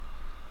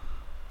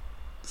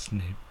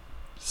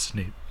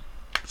Snape.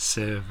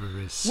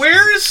 Severus.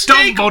 Where is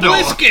Snake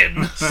Dumbledore.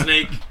 Plissken?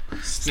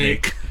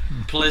 Snake.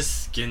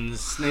 Plissken.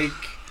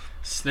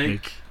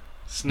 Snake.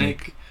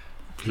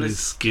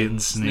 Plissken.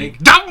 Snake.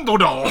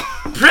 Dumbledore.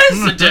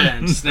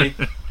 President. Snake.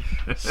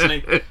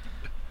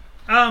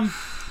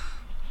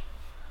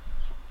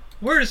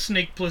 Where is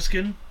Snake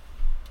Plissken?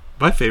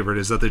 My favorite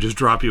is that they just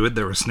drop you in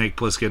there with Snake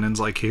Plissken and it's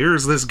like,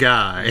 here's this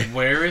guy.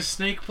 Where is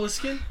Snake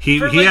Plissken?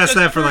 He asked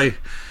that for like...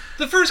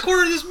 The first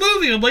quarter of this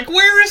movie, I'm like,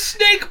 where is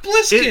Snake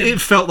Plissken? It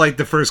felt like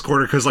the first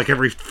quarter because like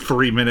every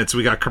 3 minutes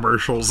we got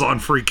commercials on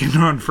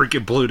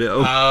freaking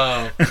Pluto.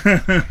 Oh.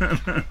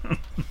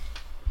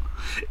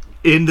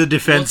 In the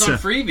defense... Well,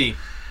 it's on Freebie.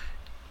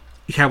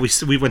 Yeah,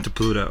 we went to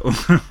Pluto.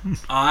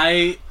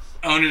 I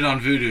own it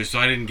on Vudu, so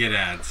I didn't get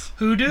ads.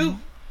 Hoodoo?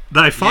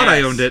 I thought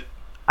I owned it.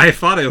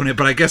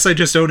 But I guess I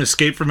just own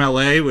Escape from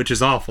LA, which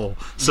is awful.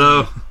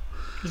 So...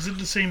 Is it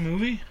the same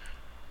movie?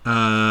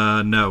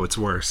 No, it's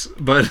worse.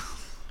 But...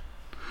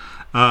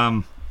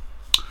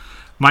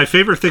 my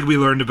favorite thing we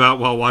learned about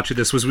while watching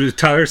this was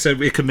Tyler said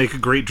we could make a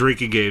great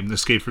drinking game,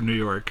 Escape from New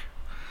York.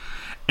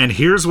 And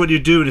here's what you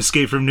do in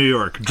Escape from New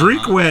York.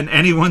 Drink when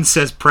anyone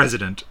says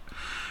president.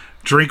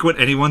 Drink when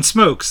anyone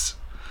smokes.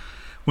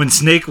 When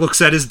Snake looks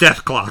at his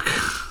death clock.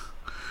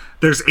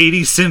 There's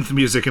 80s synth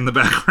music in the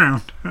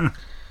background.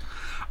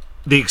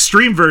 The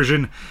extreme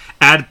version,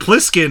 add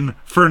Plissken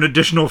for an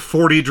additional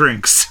 40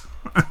 drinks.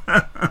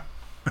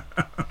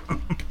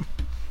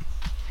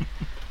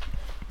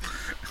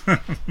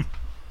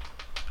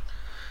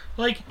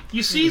 Like,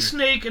 you see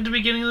Snake at the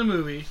beginning of the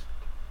movie.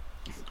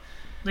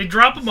 They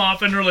drop him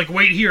off and they're like,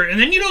 wait here. And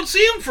then you don't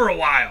see him for a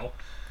while.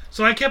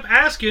 So I kept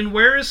asking,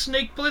 where is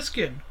Snake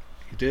Plissken?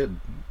 He did.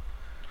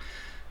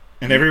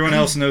 And everyone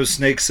else knows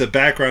Snake's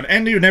background,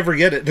 and you never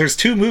get it. There's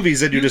 2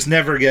 movies and you just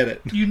never get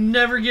it. You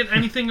never get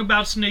anything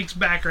about Snake's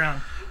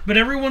background. But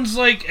everyone's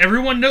like,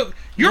 everyone knows.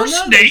 You're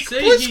Snake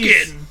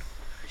Plissken!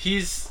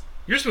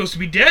 You're supposed to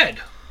be dead.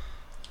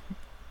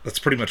 That's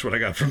pretty much what I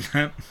got from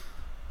that.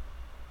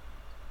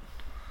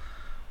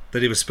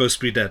 That he was supposed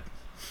to be dead.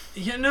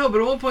 Yeah, no, but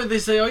at one point they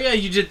say, "Oh yeah,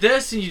 you did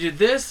this and you did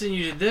this and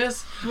you did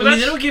this." Well, I mean,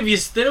 they don't give you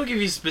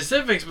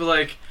specifics, but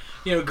like,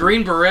 you know,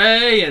 Green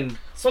Beret and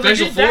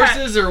Special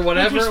Forces or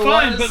whatever which was it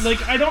fine, was. but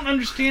like, I don't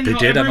understand. They how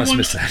did. I everyone, must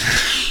miss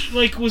that.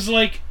 Like, was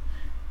like,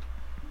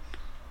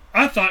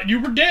 I thought you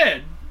were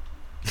dead.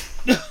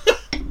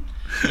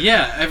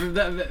 Yeah,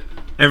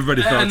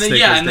 everybody thought Snake was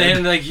dead. And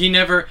then like he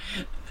never.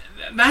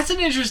 That's an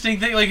interesting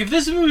thing. Like, if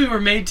this movie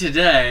were made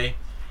today,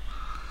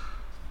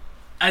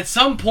 at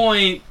some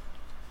point,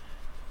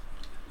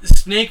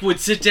 Snake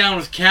would sit down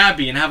with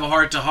Cabby and have a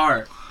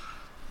heart-to-heart.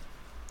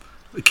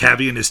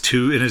 Cabby in his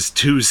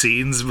two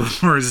scenes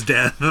before his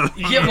death.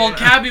 Yeah, well,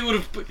 Cabby would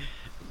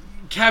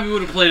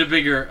have played a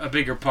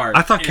bigger part.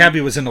 I thought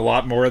Cabby was in a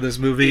lot more of this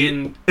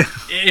movie.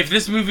 If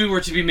this movie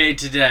were to be made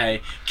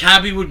today,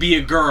 Cabby would be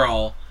a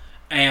girl,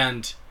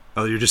 and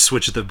you're just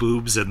switching the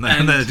boobs and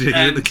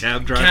the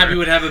cab driver. Cabby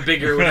would have a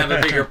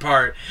bigger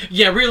part.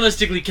 Yeah,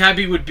 realistically,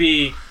 Cabby would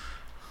be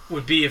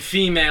a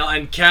female,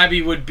 and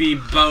Cabby would be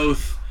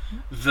both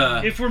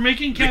if we're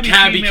making Cabby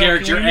female,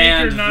 character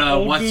and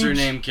the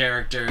what's-her-name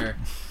character,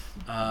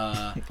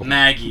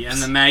 Maggie, and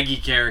the Maggie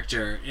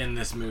character in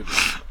this movie.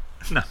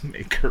 Not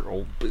make her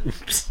old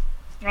boobs.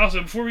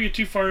 Also, before we get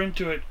too far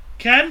into it,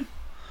 Ken?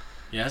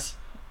 Yes?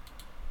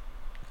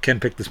 Ken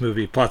picked this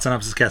movie. Plot,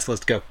 synopsis, cast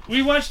list, go.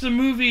 We watched the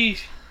movie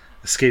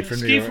Escape from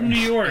New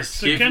York.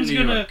 So Ken's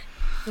going to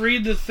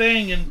read the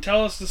thing and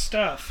tell us the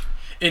stuff.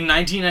 In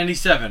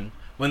 1997,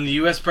 when the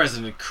U.S.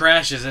 president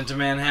crashes into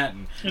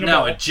Manhattan,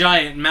 a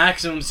giant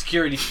maximum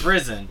security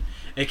prison,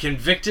 a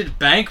convicted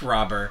bank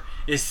robber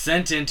is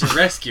sent in to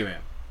rescue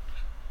him.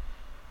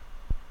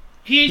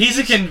 He's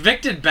a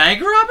convicted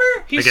bank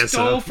robber? He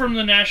stole from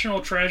the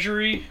National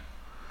Treasury.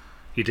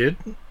 He did?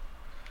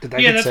 Did that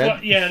get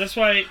said? That's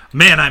why.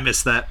 Man, I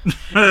missed that.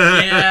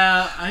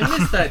 Yeah, I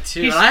missed that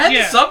too. And I had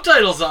the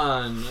subtitles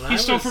on. He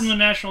stole from the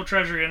National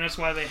Treasury, and that's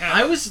why they have.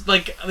 I was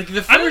like the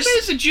first. I'm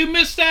amazed that you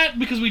missed that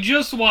because we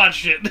just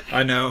watched it.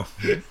 I know.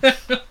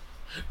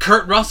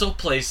 Kurt Russell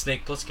plays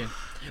Snake Plissken.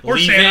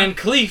 Lee Van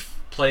Cleef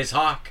plays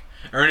Hawk.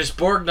 Ernest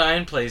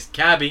Borgnine plays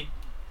Cabby.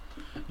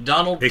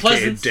 Donald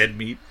Pleasance Dead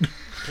Meat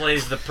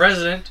plays the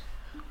President.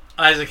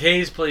 Isaac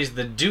Hayes plays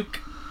the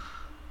Duke.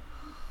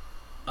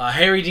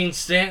 Harry Dean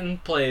Stanton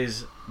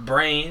plays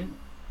Brain,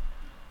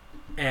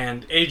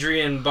 and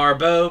Adrienne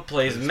Barbeau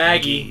plays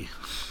Maggie.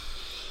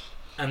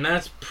 And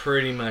that's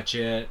pretty much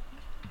it.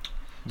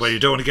 Well, you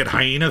don't want to get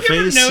Hyena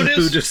Face,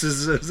 who just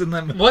is in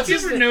that movie? What's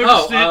his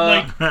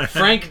name?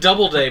 Frank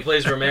Doubleday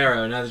plays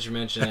Romero, now that you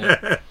mention it.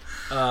 And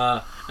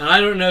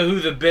I don't know who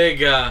the big...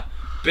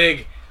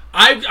 They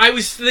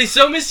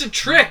so missed a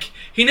trick.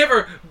 He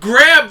never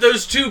grabbed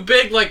those two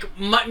big, like,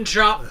 mutton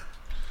chop...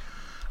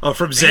 Oh,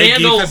 from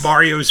Zangief and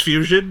Mario's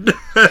Fusion?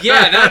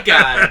 Yeah, that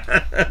guy.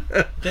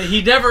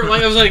 He never,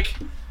 I was like,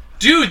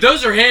 dude,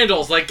 those are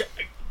handles. Like,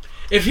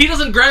 if he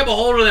doesn't grab a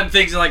hold of them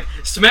things and, like,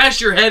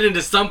 smash your head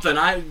into something,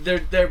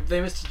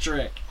 they missed a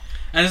trick.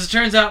 And as it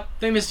turns out,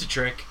 they missed a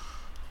trick.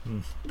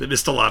 They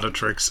missed a lot of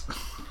tricks.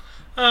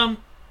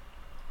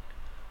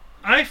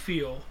 I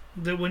feel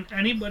that when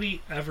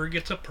anybody ever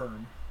gets a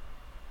perm,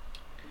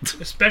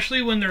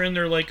 especially when they're in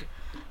their, like,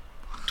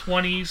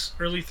 20s,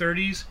 early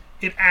 30s,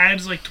 it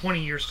adds, like,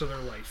 20 years to their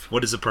life.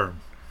 What is a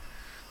perm?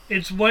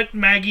 It's what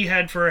Maggie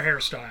had for a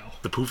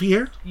hairstyle. The poofy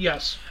hair?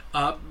 Yes.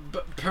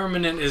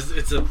 Permanent is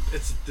it's a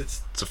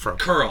fro.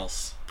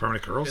 curls.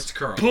 Permanent curls? It's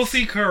curls.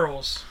 Poofy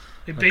curls.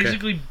 They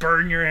basically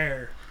burn your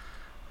hair.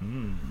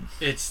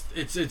 It's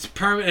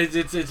permanent.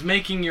 It's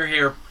making your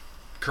hair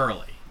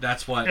curly.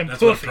 That's what And what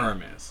poofy.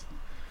 perm is.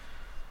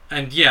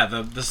 And yeah,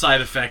 the side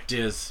effect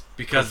is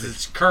because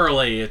it's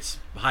curly, it's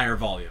higher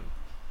volume.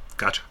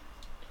 Gotcha.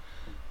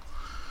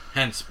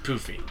 Hence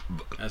poofy,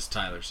 as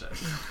Tyler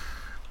says.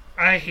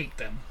 I hate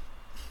them.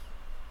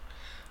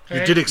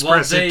 You did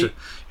express Well,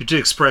 You did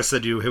express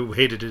that you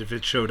hated it if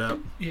it showed up.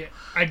 Yeah,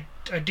 I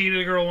dated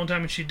a girl one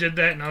time and she did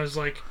that, and I was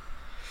like,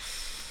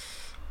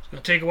 it's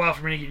gonna take a while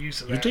for me to get used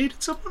to that. You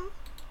dated someone?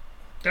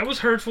 That was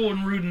hurtful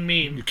and rude and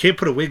mean. You can't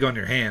put a wig on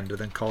your hand and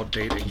then call it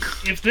dating.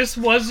 If this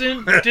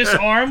wasn't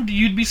disarmed,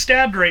 you'd be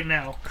stabbed right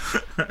now.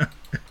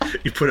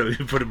 You put a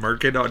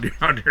merkin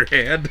on your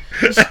hand.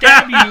 I'll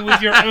stab you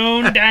with your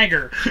own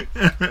dagger.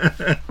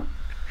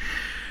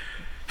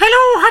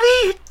 Hello,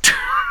 honey.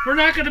 We're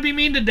not gonna be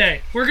mean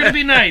today. We're gonna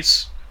be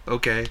nice.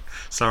 Okay,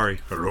 sorry.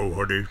 Hello,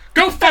 honey.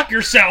 Go fuck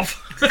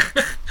yourself.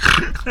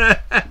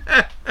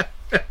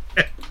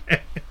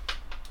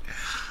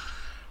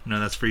 No,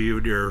 that's for you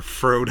and your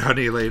froed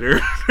honey later.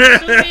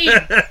 So mean.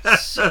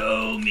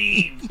 So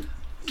mean.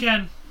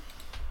 Ken,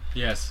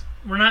 Yes.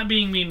 we're not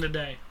being mean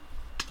today.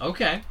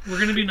 Okay. We're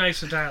gonna be nice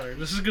to Tyler.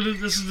 This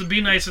is the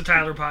Be Nice to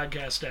Tyler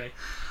podcast day.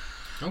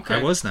 Okay.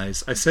 I was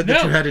nice. I said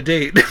that No. you had a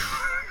date.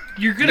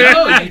 You're gonna be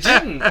No, you nice.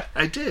 didn't.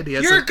 I did. He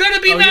You're gonna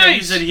be Oh nice. yeah,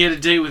 you said he had a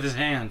date with his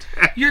hand.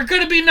 You're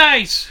gonna be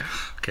nice.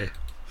 Okay.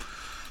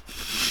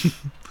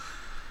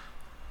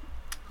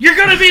 You're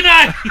gonna be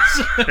nice.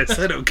 I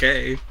said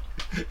okay.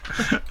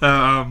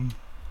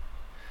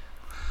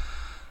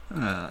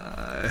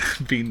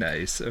 Be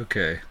nice.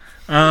 Okay.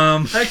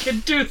 I can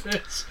do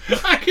this.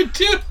 I can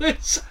do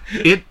this.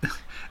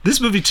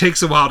 This movie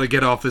takes a while to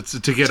get off.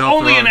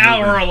 Only an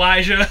hour,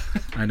 Elijah.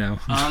 I know.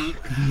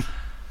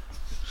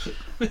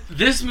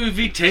 This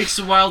movie takes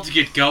a while to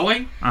get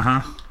going,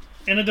 And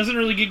And it doesn't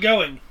really get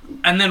going.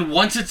 and then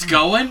once it's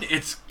going,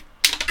 it's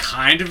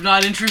kind of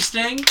not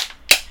interesting.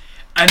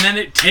 And then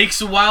it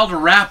takes a while to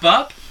wrap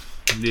up,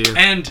 Yeah.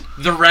 and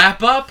the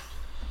wrap up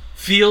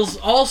feels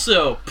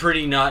also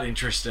pretty not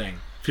interesting.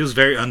 Feels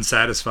very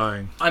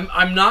unsatisfying.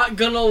 I'm not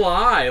gonna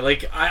lie.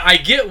 Like, I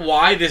get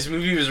why this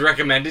movie was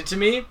recommended to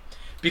me,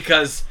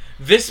 because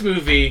this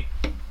movie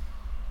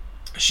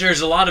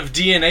shares a lot of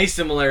DNA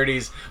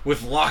similarities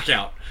with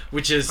Lockout,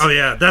 which is... Oh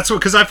yeah, that's what.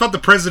 Because I thought the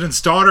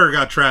president's daughter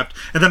got trapped,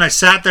 and then I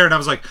sat there and I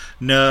was like,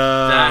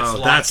 "No,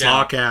 that's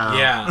Lockout."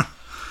 Yeah.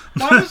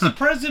 Why was the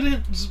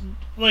president's,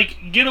 like,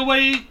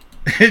 getaway...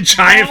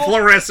 Giant Oh.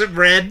 fluorescent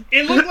red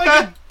It looked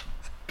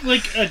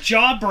like a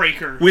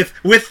jawbreaker.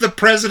 with the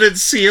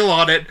president's seal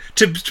on it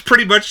to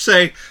pretty much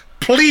say,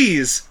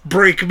 "Please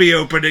break me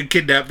open and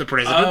kidnap the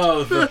president."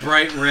 Oh, the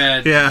bright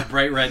red. Yeah. The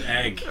bright red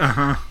egg.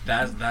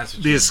 That's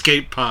what The you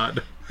escape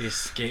pod. The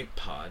escape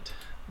pod.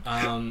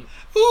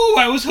 Ooh,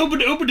 I was hoping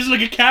to open it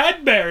like a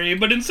Cadbury,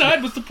 but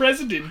inside was the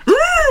president.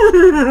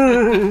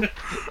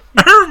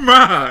 Oh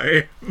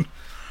my!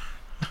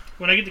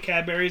 When I get the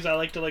Cadburys, I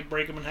like to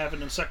break them in half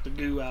and then suck the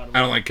goo out of I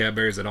them. don't like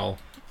Cadbury's at all.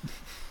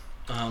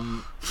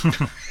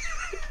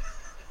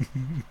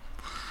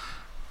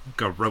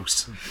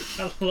 Gross.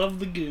 I love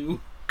the goo.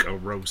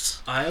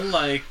 Gross. I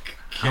like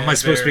How am I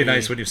supposed to be Cadbury-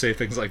 nice when you say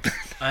things like that?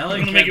 I I'm like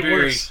gonna make it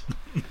Cadbury worse.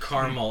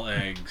 caramel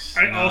eggs.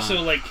 I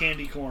also like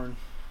candy corn.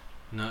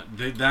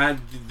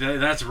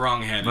 That's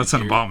wrong-headed. That's an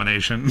You're-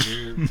 abomination.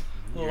 you're-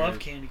 I love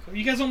candy corn.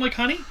 You guys don't like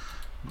honey?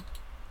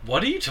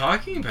 What are you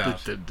talking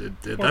about?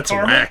 That's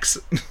caramel? wax.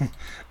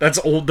 That's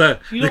old. The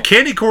You know-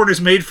 candy corn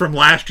is made from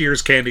last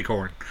year's candy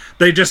corn.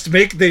 They just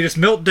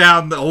melt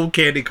down the old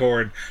candy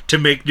corn to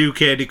make new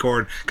candy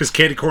corn because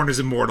candy corn is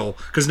immortal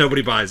because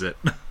nobody buys it.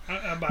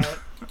 I buy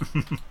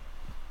it.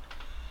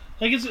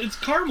 Like it's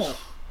caramel.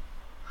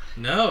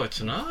 No,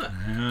 it's not.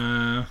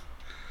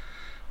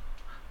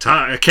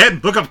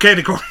 Ken, look up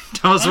candy corn.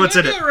 Tell us I'm what's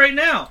in gonna it. do it right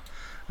now.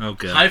 Oh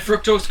god. High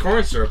fructose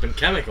corn syrup and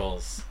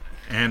chemicals.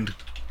 And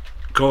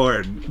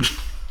corn.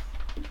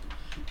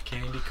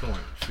 Candy corn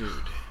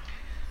food.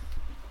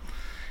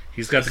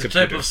 He's got It's the a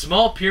type computer. of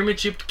small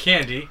pyramid-shaped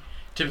candy,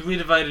 typically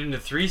divided into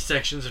 3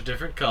 sections of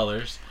different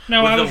colors,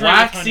 No, I with was a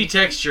right with waxy honey.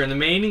 texture. And the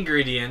main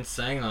ingredients,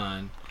 hang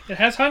on, It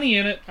has honey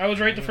in it. I was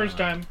right the first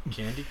time.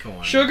 candy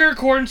corn. Sugar,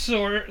 corn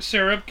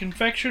syrup,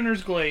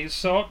 confectioner's glaze,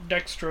 salt,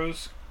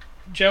 dextrose,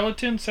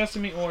 gelatin,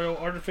 sesame oil,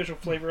 artificial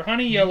flavor,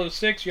 honey, yellow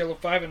 6, yellow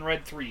 5, and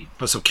red 3.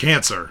 Oh, so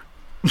cancer.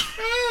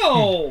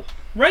 No!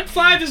 Red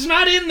 5 is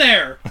not in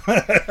there!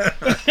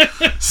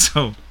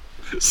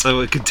 So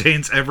it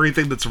contains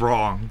everything that's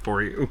wrong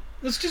for you.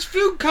 It's just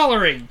food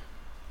coloring.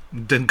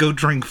 Then go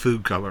drink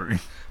food coloring.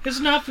 It's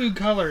not food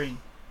coloring.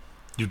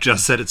 You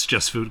just said it's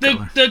just food The,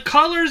 color. the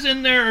colors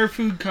in there are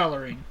food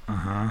coloring.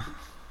 Uh-huh.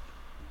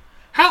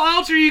 How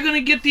else are you going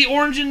to get the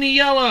orange and the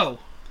yellow?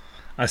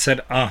 I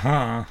said,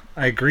 I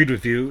agreed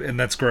with you, and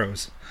that's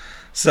gross.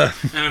 So,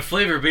 And a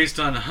flavor based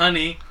on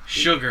honey,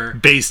 sugar,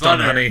 Based on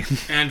butter, honey.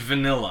 and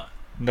vanilla.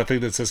 nothing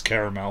that says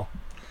caramel.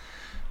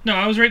 No,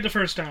 I was right the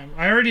first time.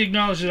 I already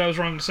acknowledged that I was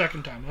wrong the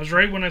second time. I was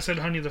right when I said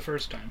honey the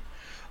first time.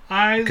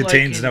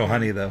 Contains no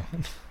honey, though.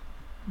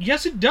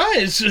 Yes, it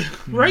does.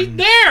 Right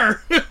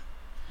there.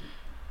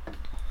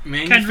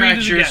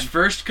 Manufacturers again.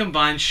 first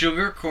combined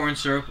sugar, corn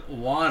syrup,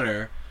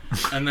 water,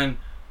 and then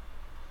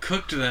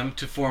cooked them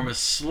to form a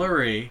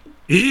slurry.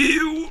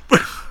 Ew!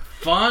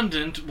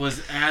 Fondant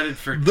was added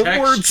for The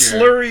texture. word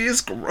slurry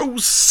is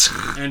gross.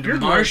 And You're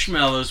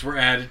marshmallows were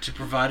added to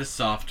provide a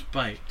soft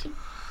bite.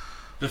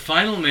 The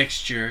final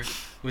mixture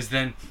was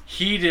then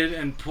heated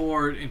and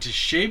poured into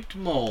shaped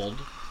mold.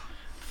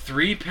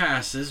 3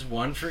 passes,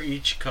 one for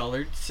each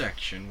colored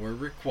section, were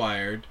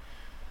required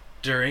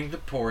during the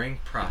pouring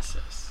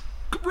process.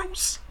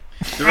 Gross.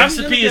 The I'm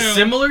recipe is gonna go-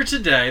 similar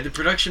today. The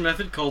production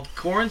method, called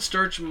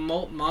cornstarch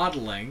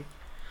modeling,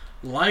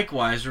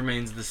 likewise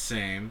remains the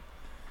same,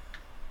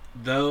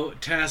 though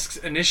tasks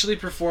initially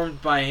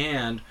performed by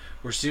hand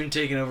were soon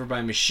taken over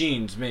by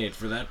machines made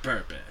for that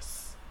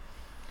purpose.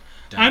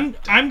 I'm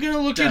going to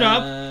look it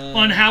up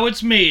on how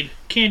it's made.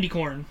 Candy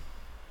corn.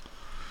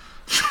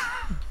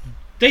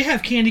 They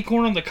have candy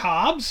corn on the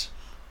cobs?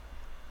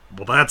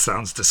 Well, that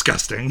sounds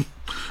disgusting.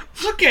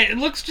 Look at it. It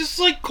looks just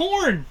like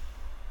corn.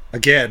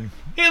 Again,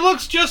 It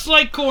looks just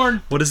like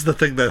corn. what is the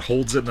thing that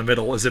holds it in the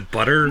middle? Is it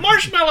butter?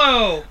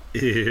 Marshmallow.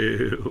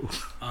 Ew.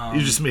 You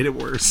just made it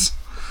worse.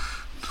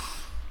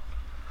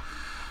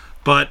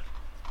 But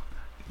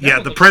yeah,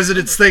 would the look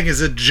president's thing is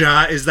that Yeah,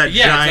 giant, it's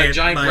that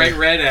giant like- bright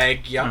red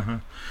egg. Yep.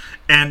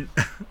 and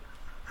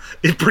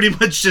it pretty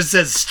much just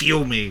says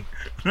 "steal me."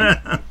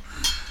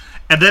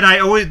 And then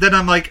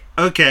I'm like,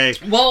 okay,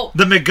 Well,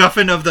 the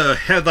MacGuffin of the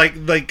head,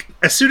 like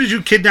as soon as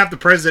you kidnap the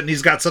president and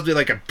he's got something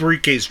like a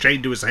briefcase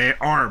chained to his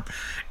arm,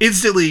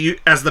 instantly, you,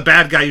 as the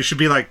bad guy, you should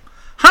be like,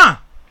 huh,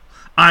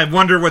 I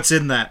wonder what's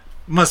in that.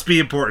 Must be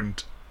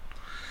important.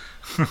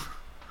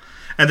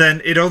 And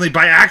then it only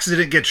by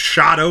accident gets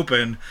shot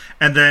open,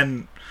 and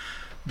then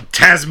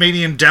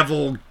Tasmanian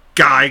devil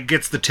guy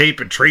gets the tape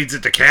and trades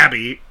it to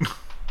Cabby.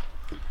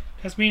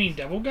 Tasmanian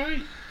devil guy?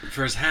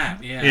 for his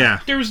hat, yeah. Yeah.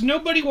 There was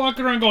nobody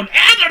walking around going.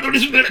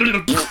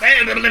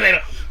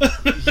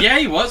 Yeah,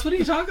 he was. What are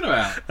you talking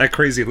about? That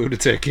crazy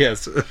lunatic,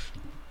 yes.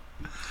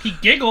 He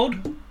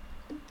giggled.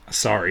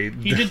 Sorry.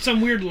 He did some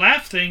weird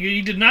laugh thing.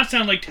 He did not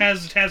sound like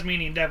the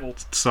Tasmanian devil.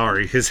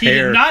 Sorry. His He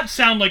hair. did not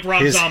sound like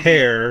Rob his Zombie.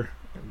 hair.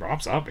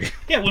 Rob Zombie.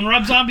 Yeah, when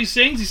Rob Zombie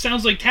sings, he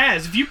sounds like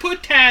Taz. If you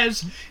put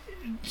Taz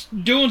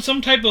doing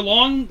some type of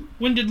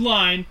long-winded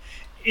line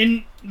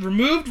and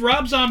removed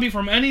Rob Zombie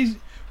from any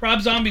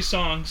Rob Zombie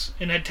songs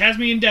and had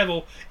Tasmanian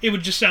Devil, it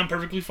would just sound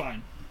perfectly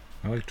fine.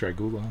 I like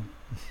Dragula.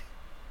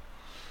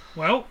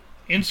 Well,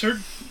 insert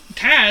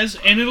Taz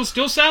and it'll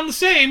still sound the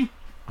same.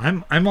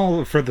 I'm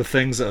all for the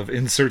things of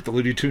insert the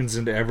Looney Tunes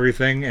into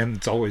everything, and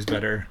it's always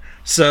better.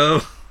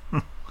 So,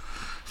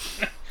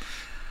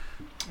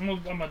 I'm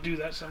gonna do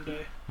that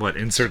someday. what?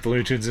 Insert the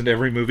Looney Tunes into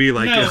every movie?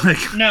 Like,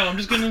 No, I'm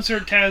just gonna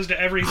insert Taz to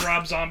every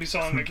Rob Zombie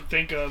song I can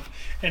think of,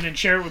 and then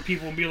share it with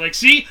people and be like,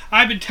 "See,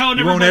 I've been telling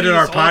you everybody." won't edit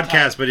our this whole time."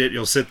 podcast, but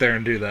you'll sit there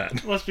and do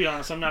that. Let's be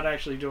honest, I'm not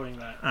actually doing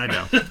that. I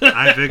know.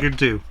 I figured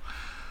too.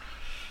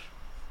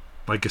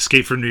 Like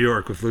Escape from New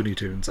York with Looney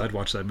Tunes. I'd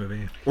watch that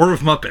movie. Or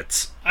with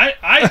Muppets.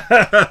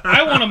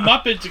 I want a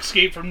Muppets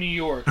Escape from New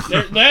York.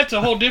 That's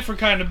a whole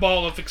different kind of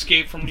ball of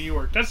Escape from New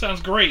York. That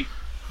sounds great.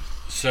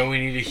 So we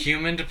need a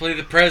human to play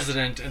the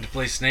president and to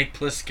play Snake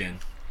Plissken.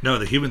 No,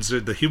 the human's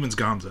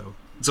Gonzo.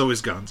 It's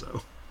always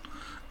Gonzo.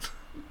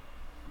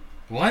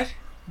 What?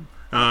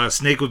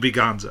 Snake would be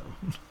Gonzo.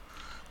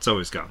 It's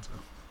always Gonzo.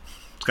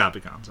 It's gotta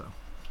be Gonzo.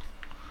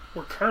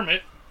 Or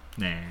Kermit.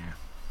 Nah.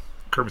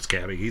 Kermit's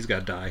Cabby. He's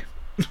gotta die.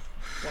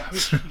 Well,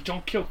 you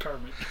don't kill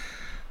Kermit.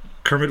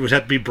 Kermit would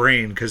have to be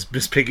Brain, because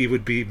Miss Piggy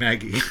would be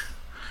Maggie.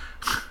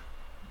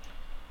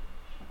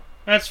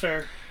 That's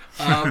fair.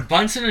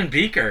 Bunsen and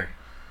Beaker.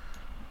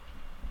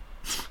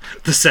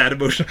 The sad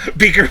emotion.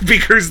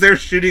 Beaker's there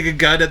shooting a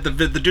gun at the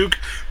Duke.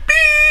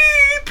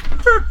 Beep!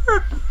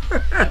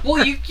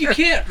 Well, you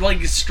can't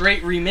like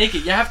straight remake it.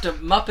 You have to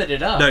Muppet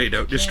it up. No, you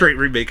don't. Just straight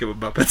remake it with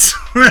Muppets.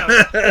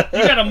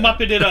 You gotta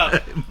Muppet it up.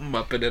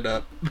 Muppet it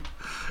up.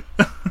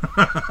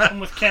 I'm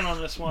with Ken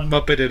on this one.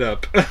 Muppet it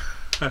up.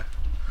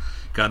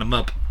 Gotta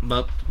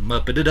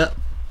Muppet it up.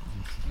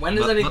 When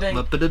has anything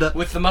Muppet it up.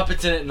 with the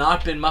Muppets in it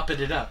not been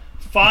Muppeted up?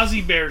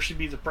 Fozzie Bear should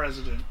be the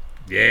president.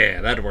 Yeah,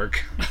 that'd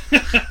work.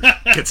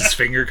 Gets his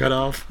finger cut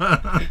off.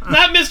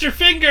 Not Mr.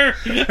 Finger!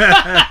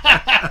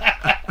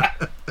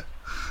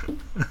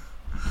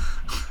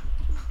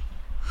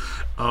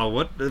 Oh,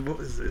 what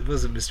was it? It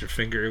wasn't Mr.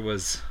 Finger, it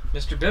was...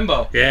 Mr.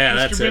 Bimbo. Yeah, Mr.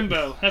 that's it.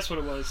 Bimbo. That's what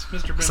it was.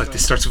 Mr. Bimbo. It's like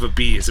this starts with a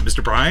B. Is it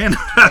Mr. Brian?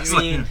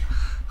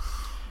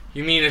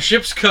 You mean a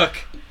ship's cook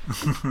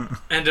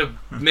and a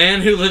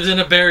man who lives in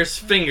a bear's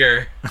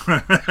finger.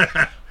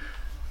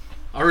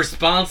 are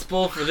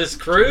responsible for this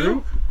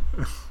crew?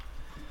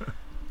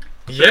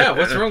 Yeah,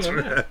 what's wrong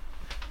with that?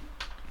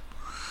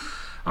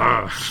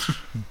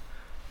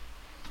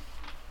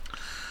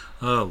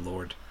 Oh,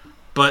 Lord.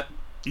 But,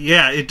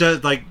 yeah, it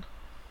does, like...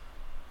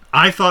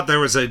 I thought there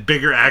was a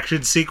bigger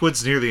action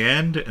sequence near the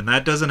end, and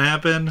that doesn't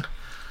happen.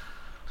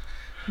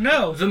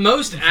 No. The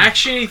most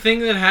action-y thing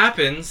that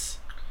happens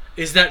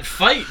is that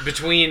fight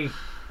between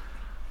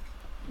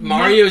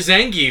Mario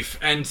Zangief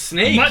and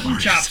Snake. Mutton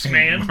chops,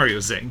 man. Mario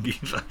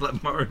Zangief. I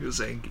love Mario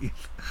Zangief.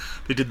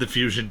 They did the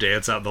fusion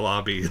dance out in the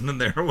lobby, and then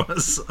there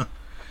was...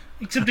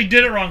 Except they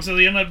did it wrong, so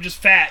they ended up just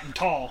fat and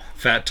tall.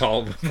 Fat,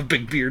 tall, with a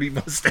big beardy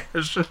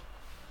mustache.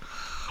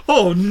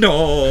 Oh,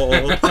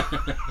 no!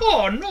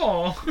 Oh,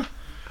 no!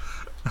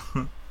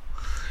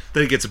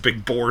 Then he gets a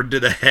big board to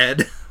the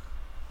head.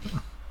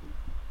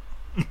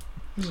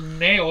 There's a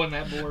nail in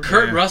that board.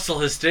 Kurt Yeah. Russell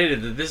has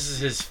stated that this is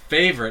his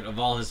favorite of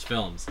all his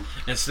films,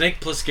 and Snake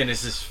Plissken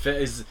is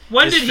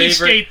When his did he favorite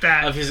state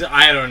that? Of his,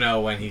 I don't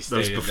know when he That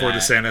stated was before that.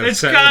 the Santa.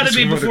 It's gotta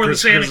be before the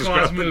Christmas Santa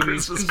Claus the movies.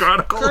 Christmas 'cause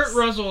Chronicles. Kurt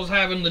Russell is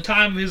having the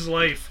time of his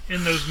life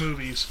in those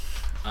movies.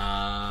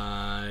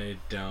 I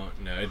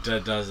don't know. It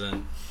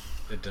doesn't.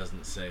 It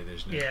doesn't say.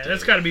 There's no. Yeah, date.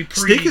 that's gotta be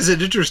pre... Snake is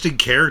an interesting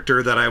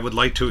character that I would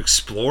like to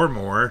explore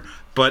more,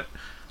 but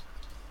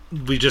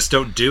we just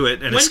don't do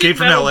it. And When Escape did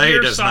from Metal LA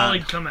Gear does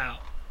Solid not. come out?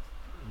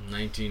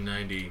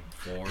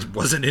 1994. It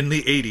wasn't in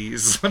the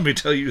 80s. Let me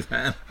tell you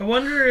that. I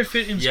wonder if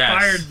it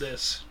inspired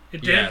this. It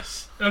did?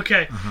 Yes.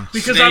 Okay. Uh-huh.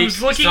 Because I was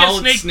Snake, looking at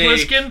solid Snake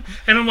Snake. Plissken,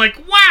 and I'm like,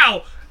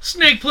 wow!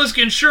 Snake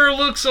Plissken sure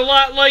looks a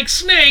lot like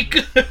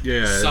Snake!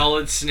 Yeah.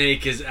 Solid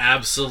Snake is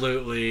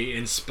absolutely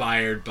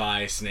inspired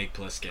by Snake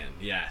Plissken.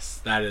 Yes,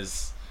 that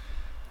is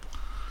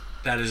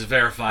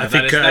verified. I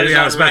think, that is I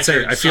on was about to say,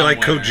 record I feel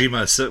like somewhere.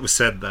 Kojima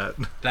said that.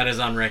 That is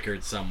on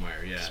record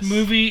somewhere. Yes. This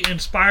movie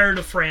inspired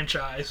a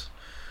franchise.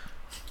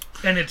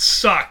 And it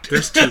sucked.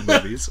 There's 2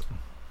 movies.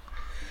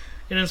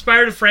 It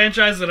inspired a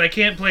franchise that I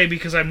can't play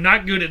because I'm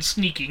not good at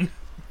sneaking.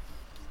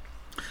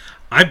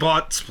 I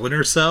bought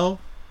Splinter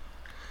Cell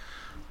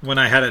when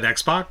I had an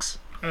Xbox,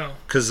 Oh.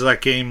 because that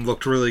game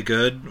looked really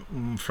good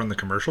from the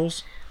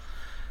commercials,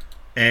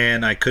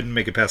 and I couldn't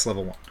make it past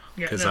level 1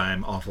 Yeah, because no.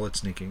 I'm awful at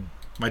sneaking.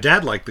 My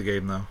dad liked the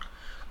game though.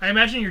 I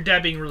imagine your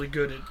dad being really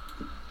good at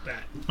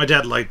that. My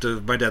dad liked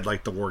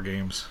the war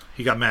games.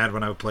 He got mad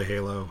when I would play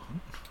Halo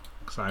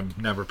because I'm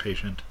never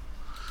patient.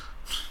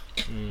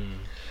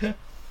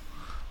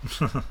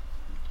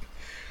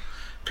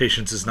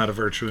 Patience is not a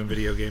virtue in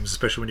video games,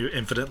 especially when you have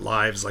infinite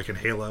lives like in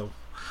Halo.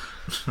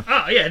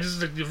 Oh, yeah,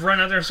 just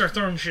run out there and start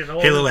throwing shit. All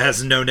Halo over.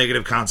 has no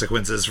negative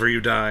consequences for you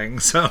dying,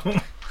 so...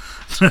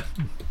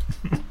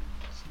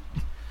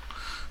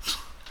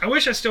 I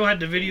wish I still had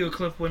the video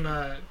clip when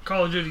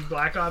Call of Duty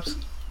Black Ops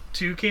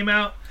 2 came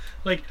out.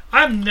 Like,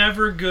 I'm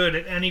never good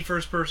at any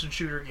first-person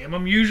shooter game.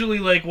 I'm usually,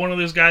 like, one of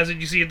those guys that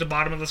you see at the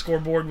bottom of the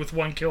scoreboard with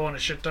 1 kill and a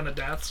shit ton of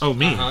deaths. Oh,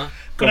 me. Uh-huh.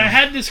 But I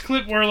had this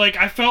clip where, like,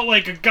 I felt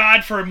like a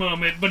god for a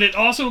moment, but it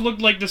also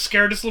looked like the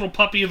scaredest little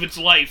puppy of its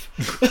life.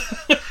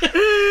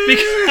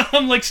 Because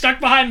I'm, like, stuck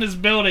behind this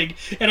building,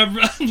 and I'm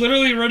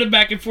literally running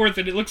back and forth,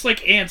 and it looks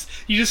like ants.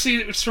 You just see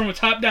it's from a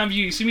top-down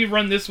view. You see me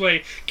run this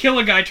way, kill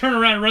a guy, turn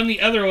around, run the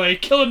other way,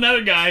 kill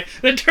another guy,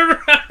 then turn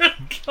around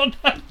and kill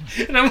another.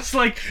 And I was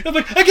like, I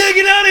can't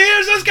get out of here,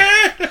 I'm so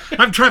scared!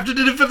 I'm trapped in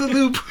an infinite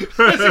loop.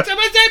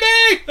 Somebody save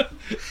me!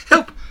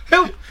 Help!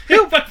 Help!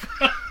 Help!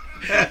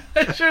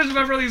 I sure as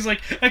my brother, he's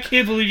like, I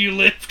can't believe you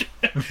lived.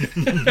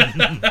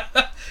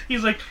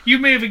 He's like, you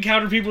may have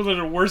encountered people that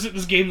are worse at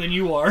this game than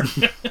you are.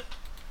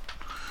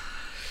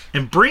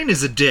 And Brain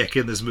is a dick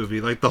in this movie,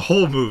 like the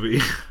whole movie.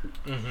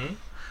 Mm-hmm.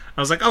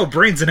 I was like, oh,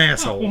 Brain's an Oh,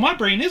 asshole. well, my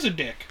brain is a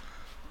dick.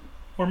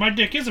 Or my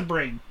dick is a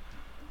brain.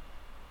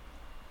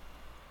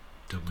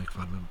 Don't make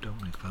fun of him.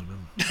 Don't make fun of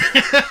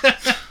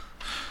him.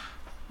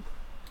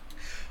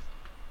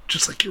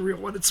 Just like your real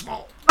one, it's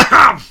small.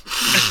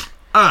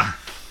 I'll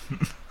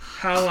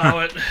allow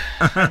it.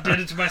 I did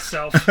it to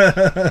myself.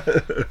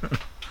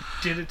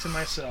 Did it to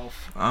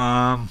myself.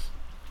 But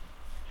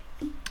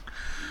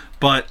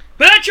But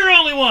that's your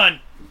only one!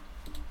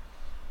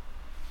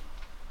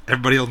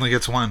 everybody only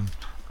gets one.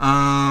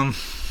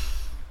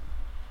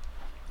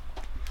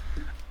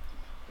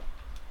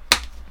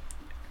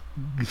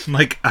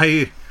 Like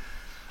I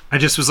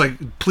just was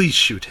like, please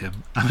shoot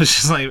him. I was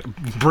just like,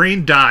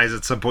 Brain dies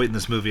at some point in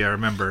this movie. I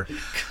remember.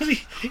 Because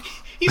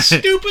he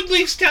stupidly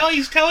he's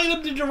telling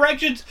them the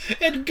directions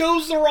and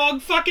goes the wrong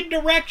fucking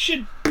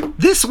direction.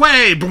 This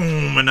way,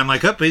 boom, and I'm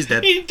like, oh, he's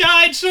dead. He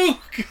died so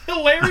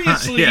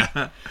hilariously.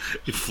 Yeah,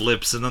 he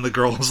flips, and then the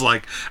girl's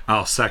like,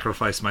 I'll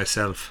sacrifice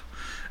myself,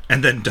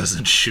 and then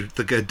doesn't shoot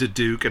the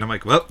Duke, and I'm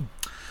like, well,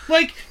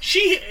 Like,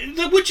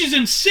 which is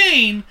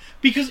insane,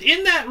 because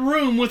in that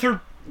room with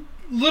her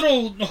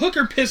little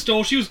hooker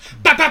pistol, she was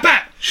bat, bat,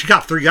 bat, she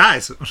got 3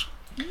 guys.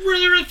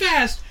 really, really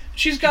fast.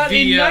 She's got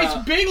The, a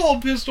nice big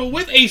old pistol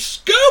with a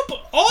scope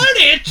on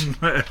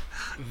it.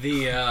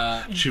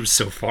 The She was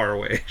so far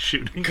away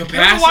shooting. why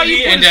capacity you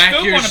put and a scope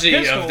on a accuracy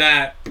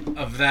pistol.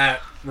 of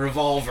that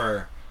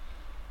revolver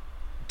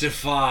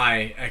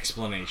defy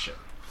explanation.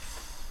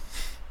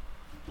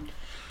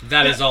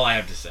 That is all I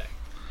have to say.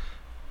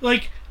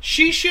 Like,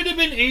 she should have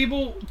been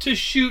able to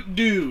shoot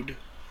Dude.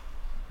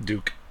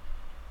 Duke.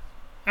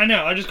 I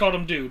know, I just called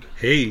him Dude.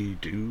 Hey,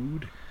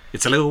 dude.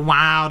 It's a little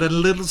wild and a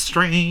little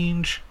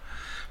strange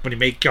when you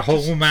make your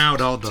home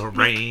out on the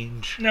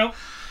range. No,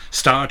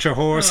 Start your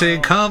horse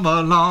and come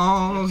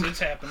along. it's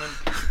happening.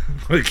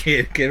 We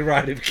can't get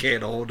right if we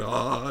can't hold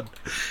on.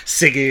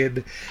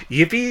 Singing,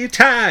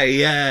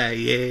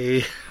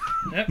 yippee-ki-yay.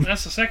 Yep,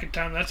 that's the second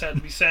time that's had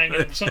to be sang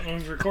in something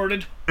we've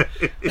recorded.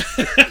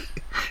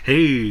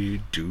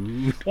 Hey,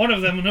 dude. One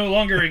of them no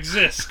longer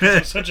exists because it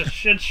was such a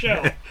shit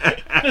show.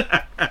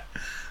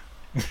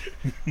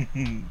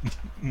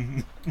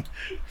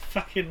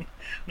 Fucking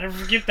never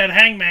forget that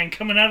hangman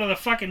coming out of the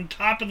fucking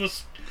top of the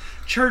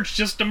church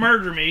just to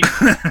murder me.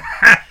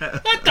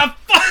 What the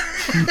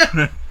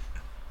fuck?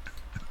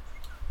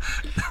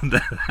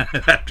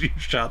 After you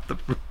shot the...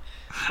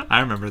 I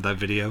remember that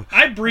video.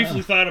 I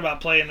briefly thought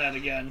about playing that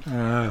again,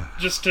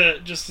 just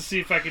to see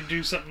if I could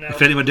do something else.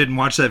 If anyone didn't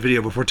watch that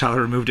video before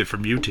Tyler removed it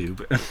from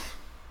YouTube.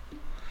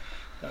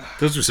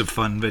 Those were some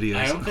fun videos.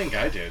 I don't think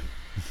I did.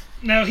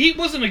 Now, Heat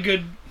wasn't a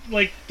good...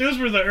 Like, those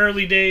were the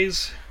early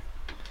days.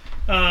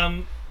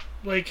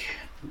 Like,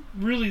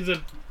 really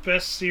the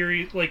best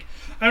series. Like,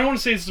 I don't want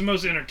to say it's the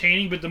most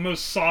entertaining, but the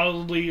most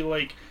solidly,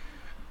 like,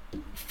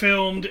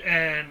 filmed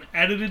and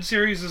edited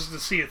series is the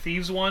Sea of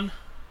Thieves one.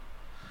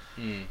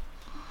 The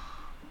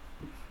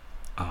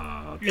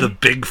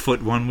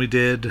Bigfoot one we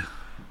did.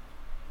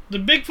 The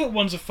Bigfoot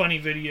one's a funny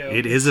video.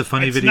 It is a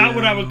funny video. It's not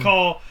what I would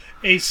call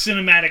a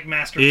cinematic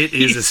masterpiece. It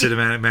is a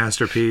cinematic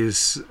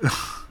masterpiece.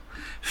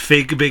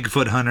 Fake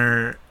Bigfoot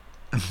hunter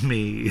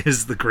me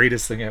is the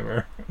greatest thing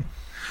ever.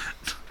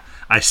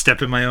 I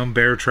step in my own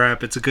bear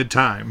trap. It's a good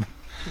time.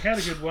 We had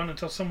a good one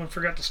until someone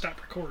forgot to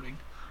stop recording.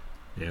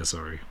 Yeah,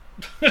 sorry.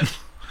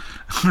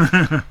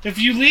 If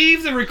you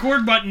leave the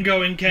record button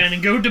going, Ken,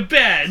 and go to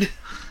bed...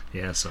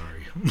 Yeah,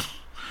 sorry.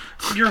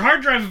 Your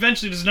hard drive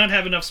eventually does not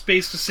have enough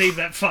space to save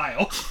that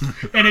file.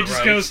 And it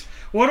just goes,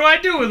 what do I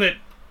do with it?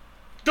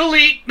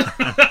 Delete!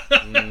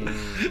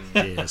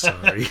 Yeah,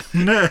 sorry.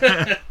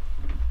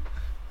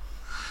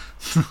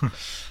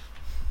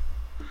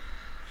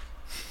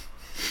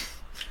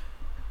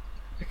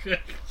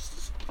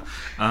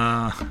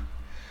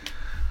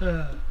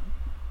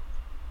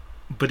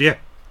 But yeah.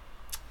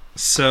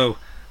 So,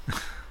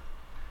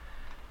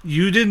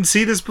 you didn't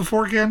see this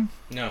before, Ken?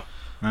 No.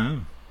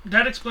 Oh.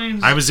 That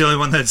explains... I was the only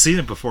one that had seen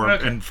it before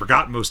Okay. and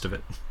forgot most of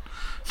it.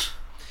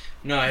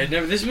 No, I had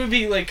never. This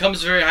movie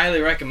comes very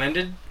highly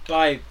recommended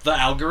by the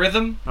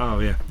algorithm Oh,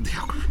 yeah. The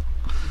algorithm.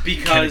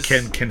 because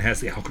Ken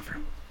has the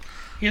algorithm.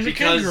 He has a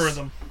because-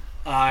 algorithm.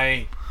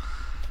 I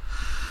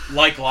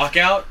like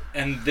Lockout,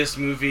 and this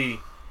movie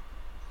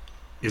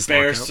Is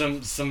bears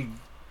Lockout. some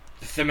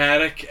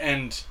thematic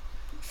and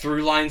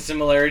through line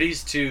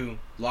similarities to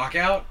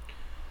Lockout,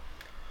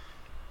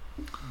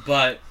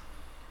 but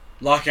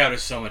Lockout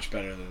is so much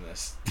better than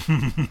this.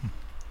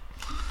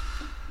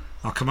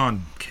 Oh, come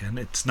on, Ken.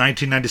 It's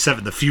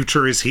 1997. The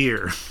future is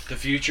here. The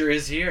future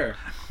is here.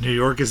 New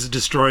York is a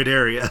destroyed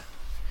area.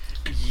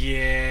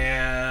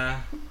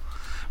 Yeah.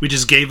 We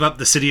just gave up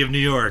the city of New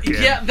York.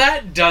 Yeah,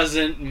 that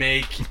doesn't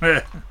make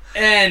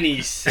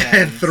any sense.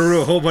 And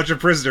threw a whole bunch of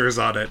prisoners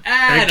on it.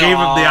 At and gave them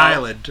all. the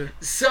island.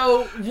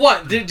 So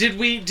what did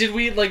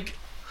we like?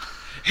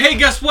 Hey,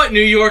 guess what,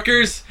 New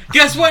Yorkers?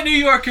 Guess what, New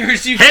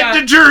Yorkers? Head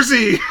to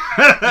Jersey!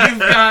 You've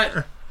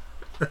got.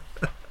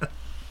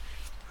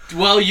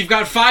 Well, you've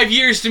got 5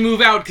 years to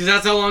move out because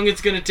that's how long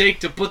it's going to take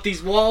to put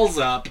these walls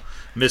up.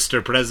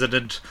 Mr.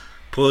 President,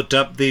 put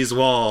up these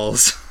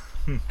walls.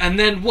 And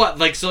then what?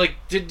 Like, so, like,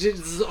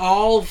 does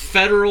all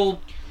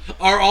federal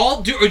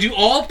do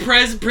all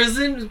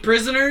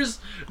prisoners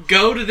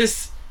go to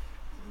this?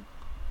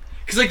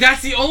 Because like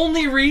that's the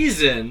only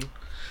reason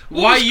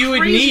why was you would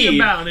crazy need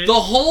about it- the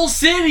whole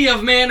city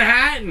of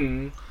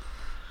Manhattan.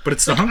 But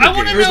it's the Hunger I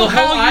want to Games. know the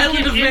whole how you island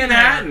get of in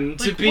Manhattan there.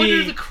 to Like, what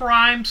are be- the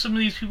crimes some of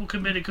these people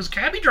committed? Because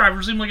Cabby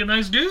Driver seemed like a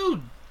nice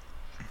dude.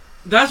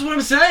 That's what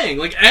I'm saying.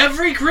 Like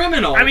every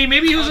criminal. I mean,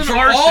 maybe he was an from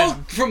arson. all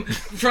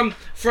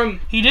from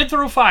He did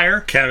throw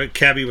fire.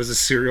 Cabby was a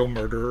serial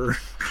murderer.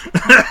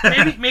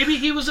 Maybe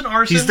he was an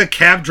arson. He's the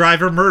cab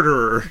driver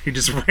murderer. He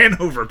just ran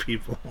over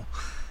people.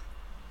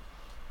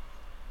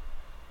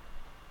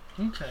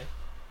 Okay.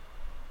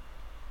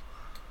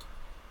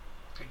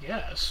 I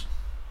guess.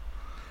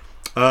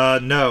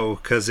 No,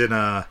 because in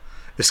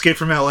Escape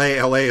from L.A.,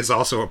 L.A. is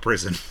also a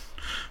prison.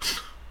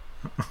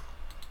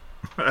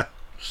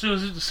 So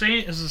is it the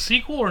same as a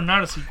sequel or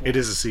not a sequel? It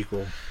is a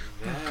sequel.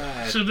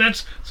 So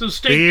that's The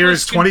Snake year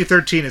is Plissken-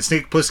 2013, and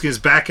Snake Plissken is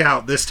back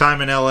out, this time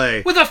in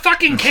L.A. with a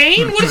fucking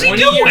cane. What is he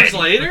 20 doing? years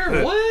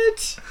later.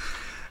 What?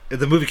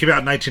 The movie came out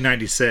in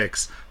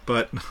 1996,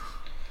 but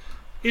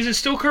Is it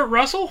still Kurt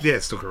Russell? yeah,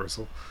 it's still Kurt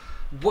Russell.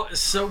 What?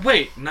 So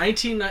wait,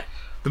 The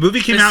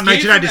movie came out in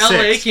Escape from 1996.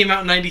 LA came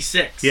out in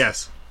 96.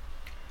 Yes,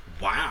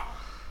 Wow.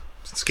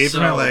 Escape from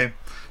So- L.A.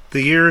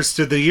 The year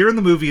in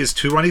the movie is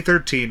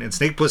 2013, and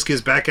Snake Plissken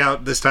is back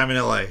out this time in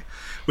L.A.,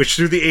 which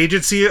through the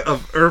agency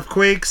of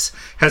earthquakes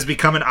has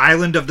become an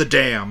island of the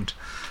damned.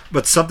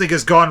 But something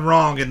has gone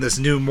wrong in this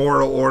new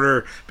moral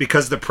order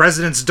because the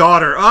president's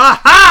daughter,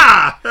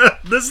 aha!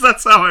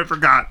 That's how I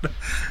forgot.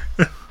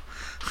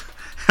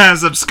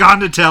 Has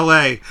absconded to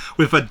LA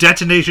with a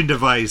detonation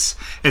device,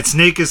 and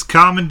Snake is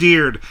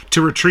commandeered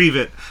to retrieve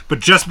it. But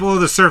just below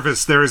the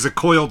surface, there is a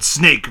coiled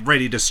snake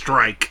ready to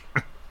strike.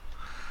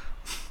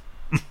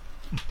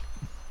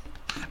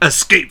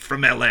 Escape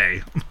from LA.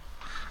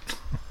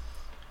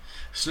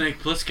 Snake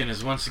Plissken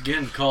is once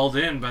again called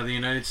in by the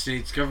United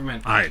States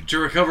government I to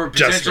recover a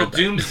just potential read that.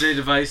 doomsday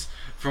device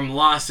from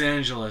Los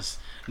Angeles,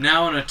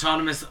 now an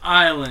autonomous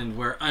island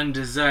where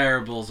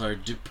undesirables are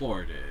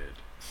deported.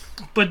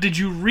 But did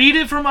you read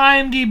it from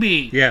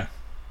IMDb? Yeah.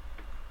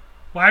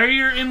 Why are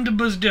your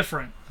IMDb's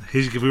different?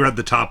 We read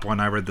the top one,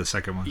 I read the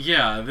second one.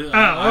 Yeah, okay.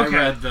 I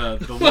read the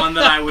one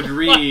that I would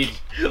read.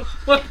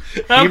 What?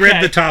 He Okay.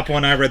 read the top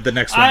one, I read the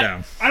next one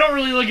down. I don't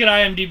really look at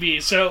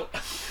IMDb, so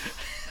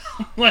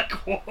I'm like,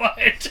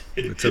 what?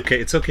 It's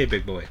okay,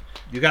 big boy.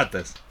 You got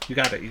this. You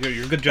got it.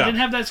 You're a good I job. didn't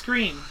have that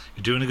screen.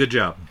 You're doing a good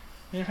job.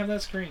 I didn't have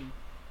that screen.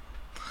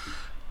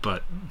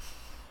 But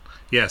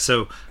yeah,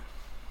 so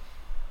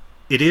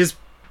it is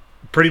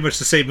pretty much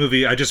the same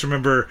movie. I just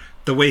remember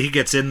the way he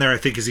gets in there, I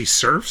think, is he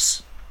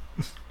surfs.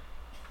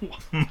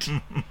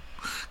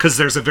 Because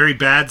there's a very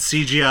bad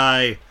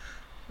CGI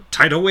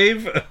tidal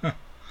wave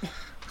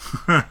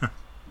that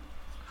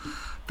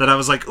I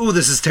was like, ooh,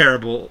 this is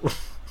terrible.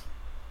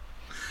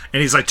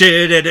 And he's like,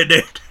 and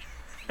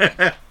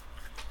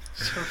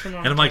Surfing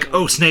on I'm like, a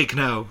oh, Snake,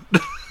 no.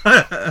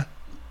 My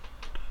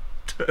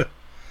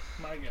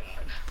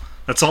God.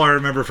 That's all I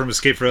remember from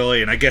Escape from LA,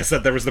 and I guess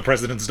that there was the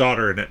president's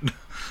daughter in it.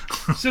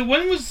 So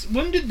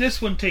when did this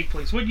one take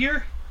place? What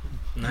year?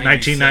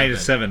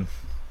 1997.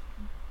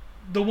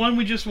 The one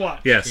we just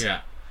watched. Yes.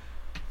 Yeah.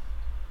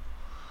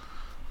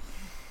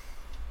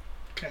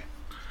 Okay.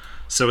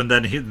 So, and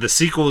then the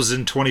sequel's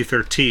in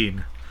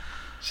 2013.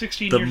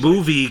 16 The years.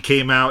 movie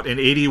came out in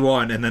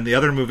 81, and then the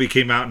other movie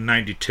came out in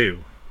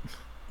 92.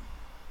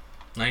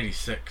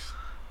 96.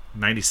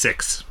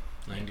 96.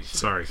 96.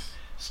 Sorry.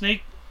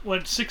 Snake.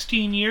 What?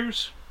 16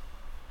 years.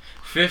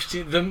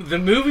 15. The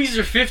movies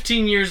are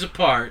 15 years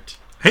apart.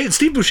 Hey, and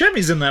Steve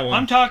Buscemi's in that one.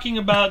 I'm talking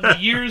about the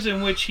years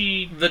in which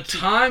he. The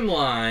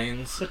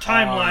timelines. The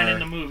timeline are, in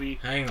the movie.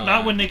 Hang on.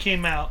 Not when they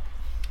came out.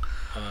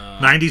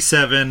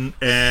 97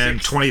 and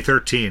 6.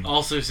 2013.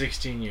 Also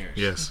 16 years.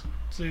 Yes.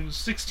 So it was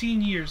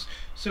 16 years.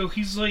 So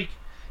he's like,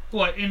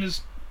 what, in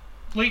his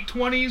late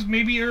 20s,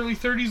 maybe early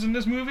 30s in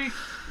this movie?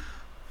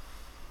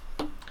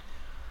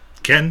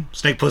 Ken,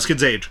 Snake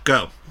Plissken's age.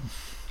 Go.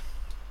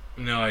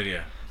 No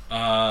idea.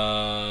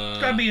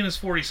 Gotta be in his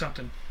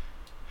 40-something.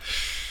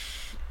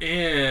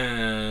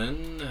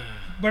 In.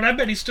 But I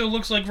bet he still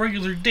looks like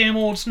regular damn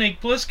old Snake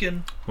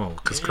Plissken. Well,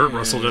 because Kurt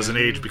Russell doesn't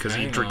age because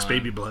he Hang drinks on.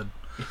 baby blood.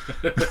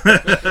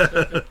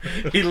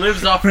 He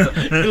lives off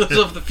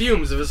the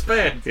fumes of his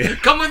fans. Yeah.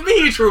 Come with me,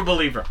 you true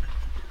believer.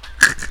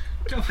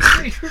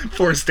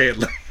 Poor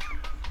Stanley.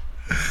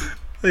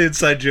 The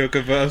inside joke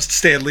of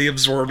Stanley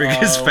absorbing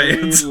his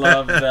fans. We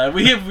love that.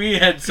 We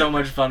had so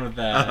much fun with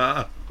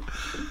that.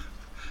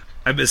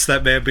 I miss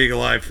that man being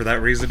alive for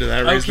that reason and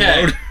that reason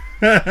Okay.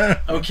 alone.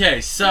 Okay,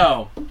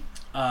 so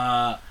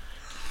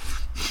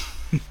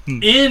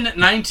in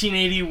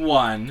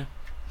 1981,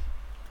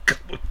 Come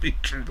with me,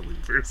 true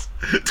believers.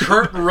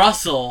 Kurt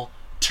Russell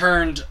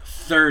turned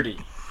 30.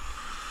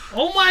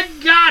 Oh my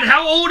God,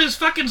 how old is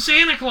fucking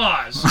Santa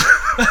Claus?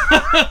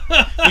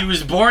 He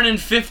was born in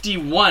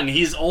 51.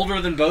 He's older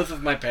than both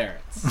of my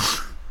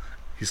parents.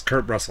 He's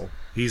Kurt Russell.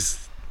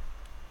 He's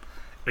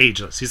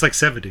ageless. He's like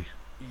 70.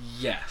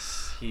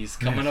 Yes, he's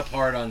coming up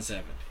hard on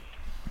 70.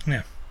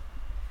 Yeah.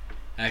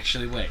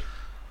 Actually, wait.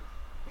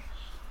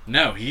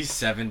 No, he's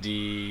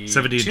 70.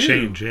 70 and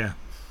change, yeah.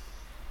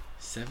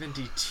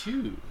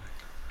 72.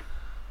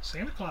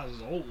 Santa Claus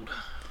is old.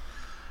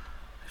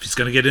 If he's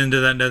going to get into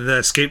that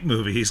escape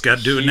movie, he's got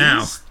to do it now.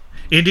 He's-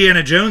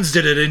 Indiana Jones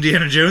did an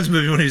Indiana Jones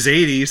movie when he was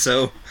 80,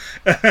 so...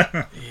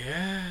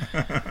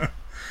 Yeah.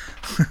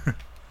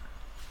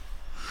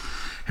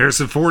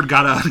 Harrison Ford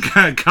got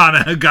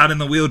in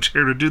the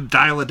wheelchair to do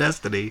Dial of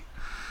Destiny.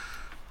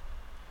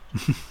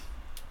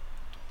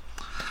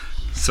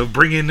 So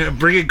bring in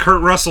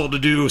Kurt Russell to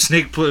do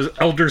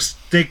Elder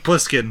Snake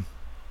Plissken.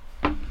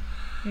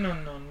 No.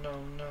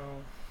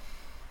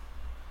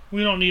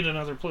 We don't need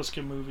another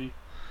Plissken movie.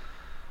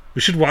 We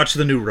should watch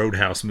the new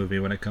Roadhouse movie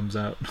when it comes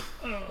out. It's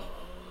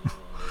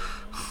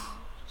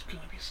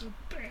gonna be so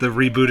bad. The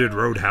rebooted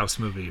Roadhouse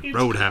movie. It's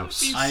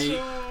Roadhouse. gonna be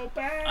so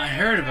bad. I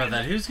heard about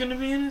that. Who's going to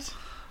be in it?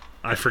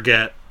 I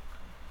forget.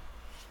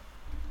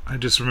 I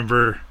just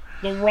remember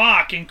The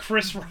Rock and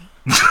Chris Rock.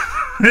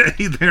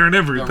 they're in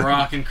everything. The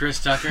Rock and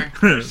Chris Tucker?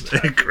 Chris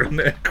and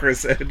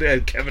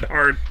Kevin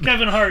Hart.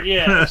 Kevin Hart,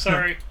 yeah,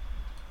 sorry.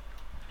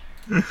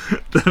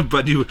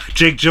 But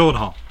Jake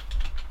Gyllenhaal.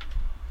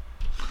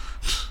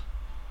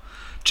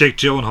 Jake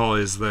Gyllenhaal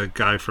is the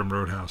guy from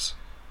Roadhouse.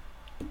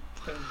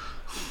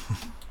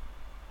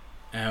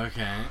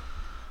 Okay.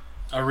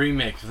 A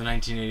remake of the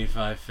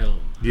 1985 film.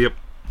 Yep.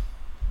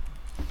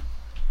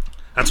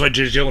 That's why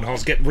Jake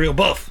Gyllenhaal's getting real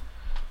buff.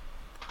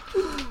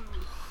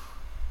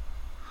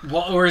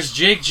 Well, or is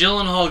Jake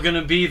Gyllenhaal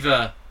gonna be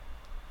the...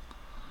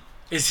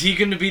 Is he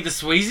gonna be the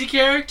Swayze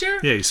character?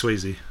 Yeah, he's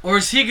Swayze. Or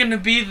is he gonna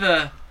be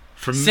the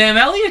From Sam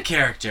Elliott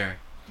character?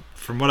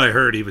 From what I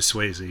heard, he was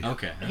Swayze.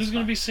 Okay. Who's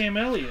going to be Sam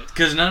Elliott?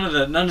 Because none of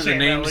the Sam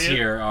names Elliott?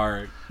 here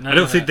are... I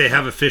don't think they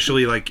have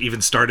officially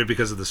even started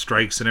because of the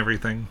strikes and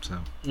everything. So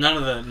None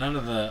of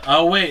the...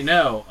 Oh, wait,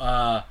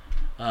 no.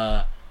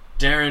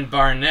 Darren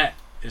Barnett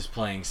is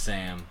playing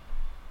Sam.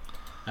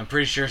 I'm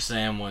pretty sure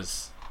Sam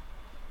was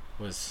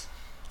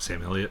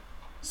Sam Elliott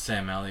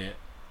Sam Elliott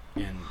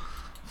in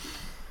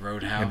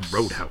Roadhouse. and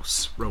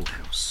Roadhouse.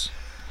 Roadhouse.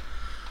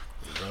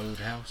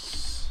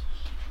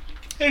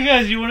 Hey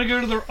guys, you want to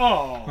go to the...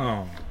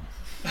 Oh.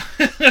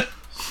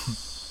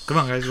 Come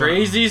on, guys.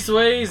 Crazy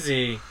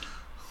Swayze.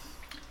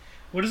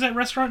 What is that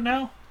restaurant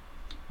now?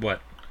 What?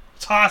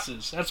 It's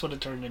Haas's. That's what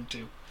it turned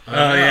into.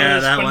 Oh, yeah, It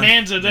was that one.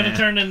 Bonanza, then Yeah. it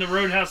turned into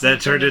Roadhouse. then That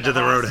it turned into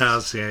the Haas's.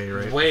 Roadhouse. Yeah, you're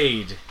right.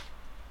 Wade.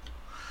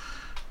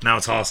 Now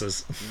it's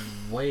Hoss's.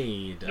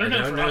 Wade. They're I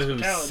known don't for know who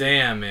hospitality.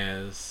 Sam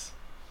is.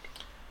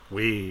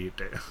 Wade.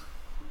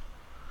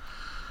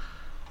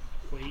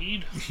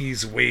 Wade?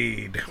 He's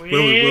Wade. Wade.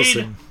 Willie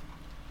Wilson.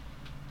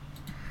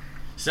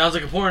 Sounds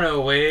like a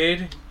porno,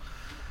 Wade.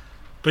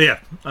 But yeah,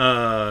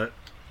 I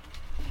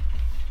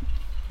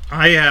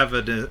have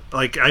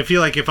I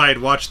feel like if I had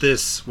watched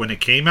this when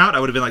it came out, I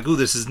would have been like, "Ooh,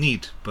 this is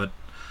neat." But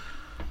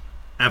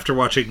after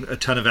watching a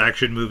ton of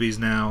action movies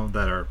now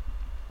that are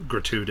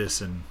gratuitous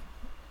and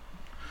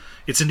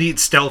it's a neat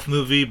stealth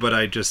movie, but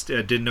I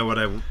didn't know what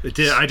I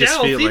did. I just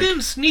Stealth. feel He like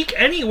didn't sneak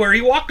anywhere.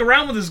 He walked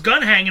around with his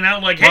gun hanging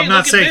out like, hey, well, I'm not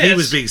look saying at this. he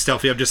was being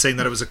stealthy. I'm just saying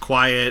that it was a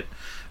quiet.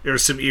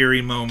 There's some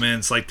eerie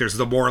moments, like there's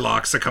the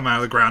Morlocks that come out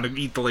of the ground and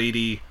eat the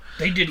lady.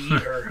 They did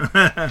eat her.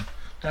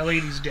 That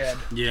lady's dead.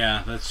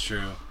 Yeah, that's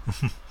true.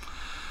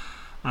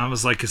 I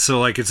was like,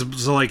 so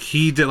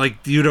he did, like,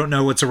 you don't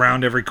know what's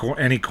around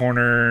any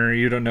corner.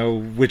 You don't know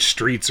which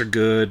streets are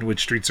good,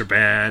 which streets are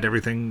bad.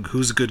 Everything.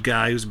 Who's a good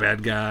guy? Who's a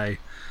bad guy?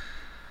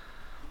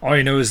 All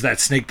you know is that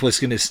Snake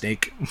Plissken is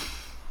Snake,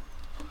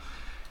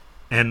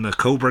 and the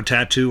cobra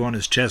tattoo on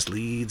his chest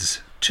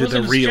leads to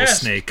Wasn't the his real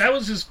chest. Snake. That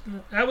was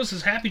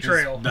his happy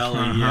trail. His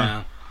belly,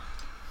 yeah.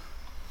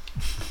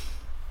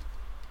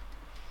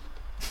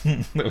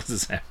 That was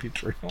his happy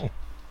trail.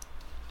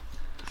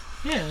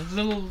 Yeah, it's a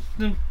little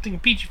thing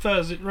of peachy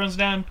fuzz that runs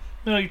down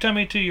the middle of your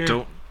tummy to your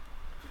Don't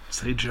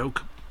say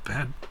joke.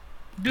 Bad.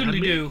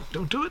 doodly doo.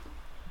 Don't do it.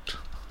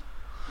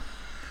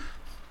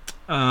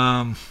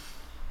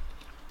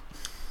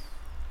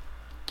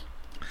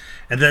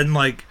 And then,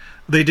 like,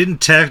 they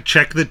didn't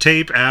check the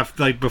tape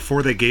after,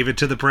 before they gave it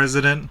to the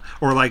president,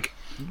 or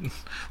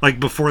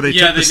before they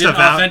took the stuff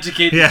out.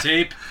 Authenticate Yeah. the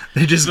tape.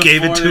 They just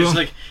gave it before. to They're him. just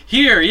like,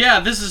 here, yeah,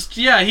 this is,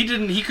 yeah, he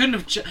couldn't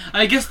have,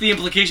 I guess the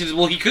implication is,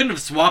 well, he couldn't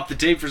have swapped the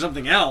tape for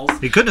something else.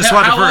 He couldn't have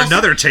swapped it for else-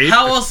 another tape.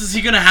 How else is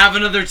he going to have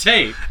another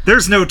tape?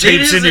 There's no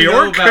tapes in New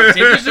York.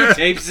 There's no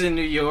tapes in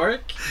New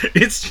York.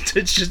 It's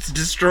just a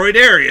destroyed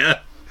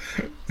area.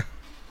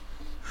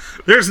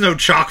 There's no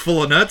chock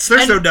full of nuts.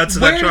 There's no nuts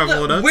in that chock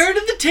full of nuts. Where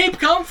did the tape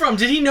come from?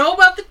 Did he know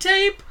about the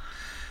tape?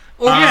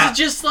 Or was it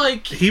just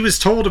like... He was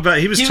told about.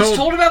 He was He was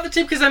told about the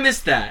tape because I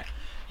missed that.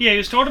 Yeah, he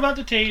was told about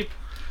the tape.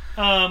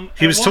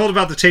 He was told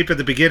about the tape at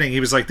the beginning. He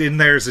was like, in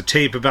there's a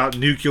tape about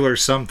nuclear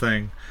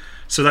something.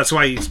 So that's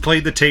why he's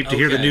played the tape to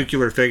hear the Okay.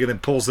 nuclear thing and then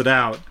pulls it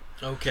out.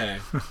 Okay.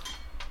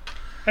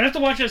 I'd have to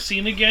watch that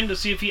scene again to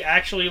see if he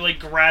actually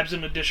grabs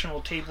an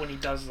additional tape when he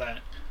does that.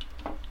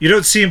 You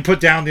don't see him put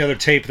down the other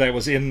tape that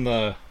was in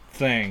the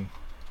thing.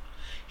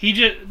 He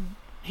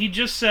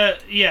just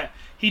said, yeah,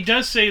 he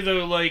does say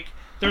though,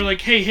 they're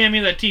like, hey, hand me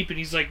that tape, and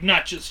he's like,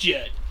 not just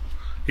yet.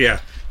 Yeah.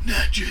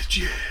 Not just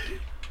yet.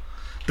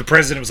 The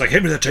president was like,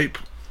 hand me that tape.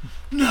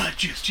 Not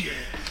just yet.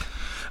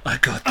 I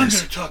got I'm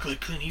this. gonna talk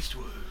like Clint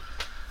Eastwood,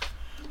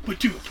 but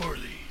do it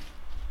poorly.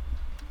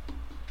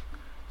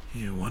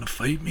 You want to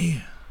fight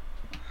me?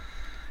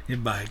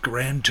 In my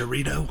Gran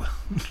Torino?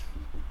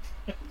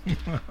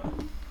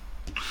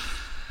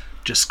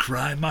 Just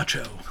cry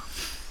macho.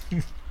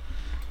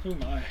 Oh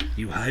my.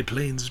 You High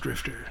Plains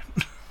drifter.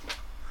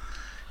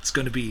 It's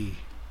going to be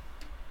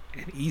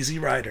an easy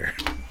rider.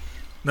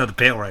 No, the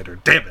Pale Rider.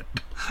 Damn it.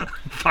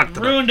 Fucked it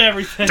up. Ruined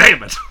everything.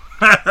 Damn it.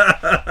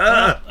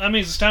 That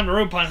means it's time to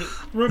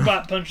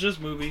robot punch this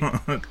movie.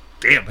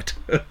 Damn it.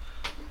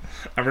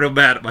 I'm real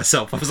mad at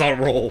myself. I was on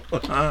a roll.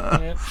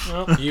 Yeah,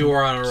 well, You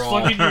were on a roll.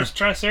 lucky there's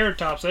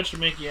Triceratops. That should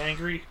make you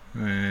angry.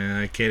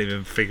 I can't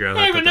even figure out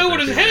I how don't to even put know that what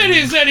back his together.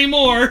 head is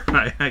anymore.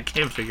 I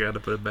can't figure out how to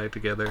put it back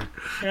together.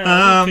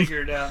 Yeah, we'll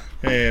figure it out.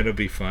 It'll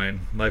be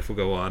fine. Life will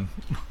go on.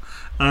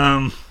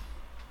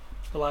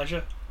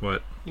 Elijah,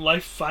 What?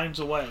 life finds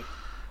a way.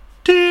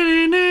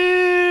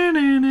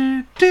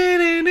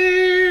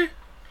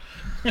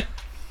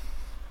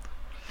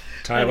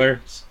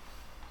 Tyler.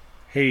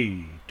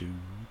 Hey,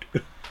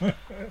 dude.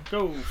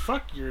 Go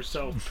fuck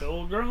yourself,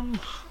 Pilgrim.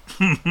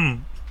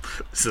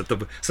 Is that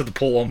the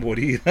pull on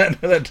Woody?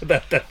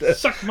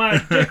 Suck my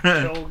dick,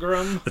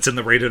 Pilgrim. That's in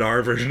the rated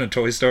R version of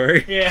Toy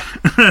Story. Yeah.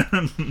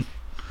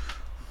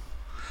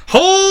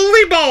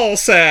 Holy ball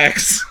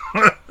sacks!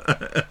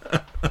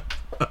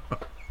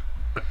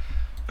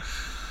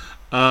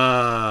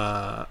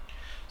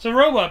 So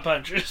robot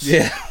punches.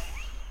 Yeah.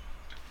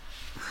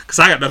 Because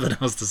I got nothing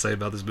else to say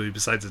about this movie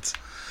besides it's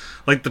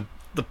like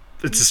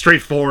it's a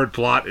straightforward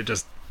plot. It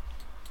just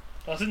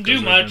Doesn't do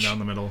goes right much. down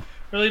the middle.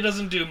 Really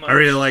doesn't do much. I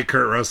really like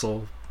Kurt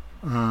Russell.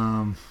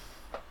 I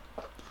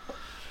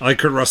like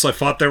Kurt Russell. I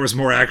thought there was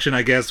more action,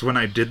 I guess, when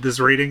I did this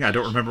rating. I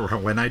don't remember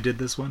when I did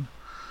this one.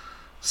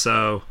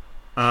 So,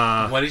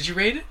 What did you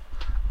rate it?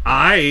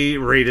 I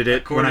rated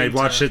it when I According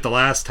watched to- it the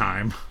last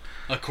time.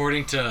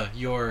 According to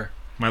your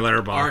My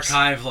letterbox.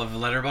 archive of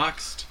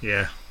Letterboxd?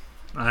 Yeah.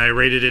 I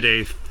rated it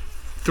a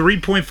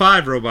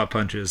 3.5 robot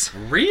punches.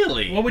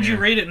 Really? What would you Yeah.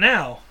 rate it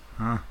now?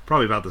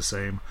 Probably about the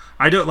same.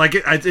 I don't like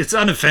it. It's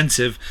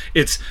unoffensive.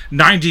 It's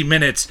 90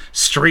 minutes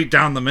straight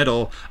down the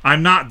middle.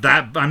 I'm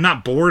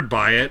not bored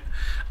by it.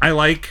 I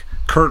like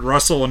Kurt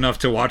Russell enough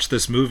to watch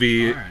this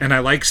movie, All right. and I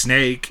like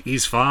Snake.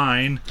 He's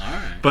fine. All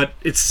right. But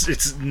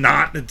it's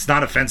not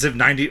offensive.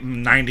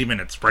 90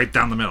 minutes right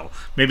down the middle.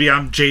 Maybe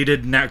I'm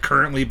jaded now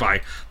currently by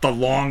the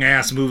long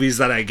ass movies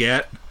that I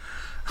get.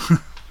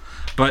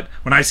 But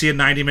when I see a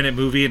 90-minute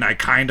movie and I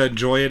kind of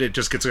enjoy it, it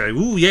just gets like,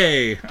 ooh,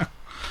 yay.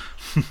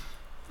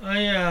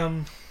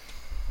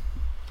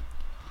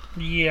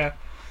 Yeah.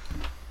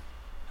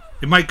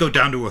 It might go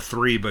down to a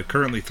 3, but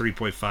currently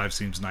 3.5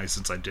 seems nice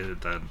since I did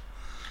it then.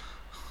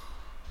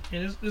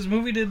 Yeah, this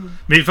movie didn't.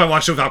 Maybe if I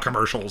watched it without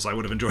commercials, I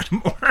would have enjoyed it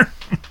more.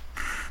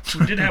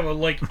 We did have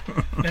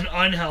an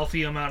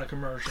unhealthy amount of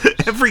commercials.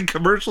 Every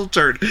commercial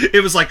turn,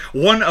 it was like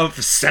 1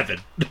 of 7.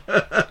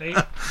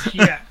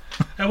 Yeah.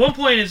 At one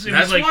point, it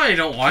That's was like why I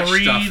don't watch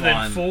 3, stuff then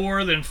on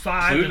 4, then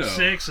 5, Pluto. then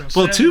 6, and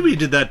Well, 7.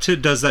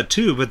 Tubi does that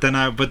too, but I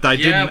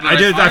Yeah, didn't.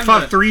 but I I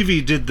thought find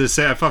 3V did the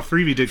same. I thought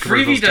 3V did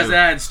commercials Freebie does too.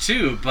 ads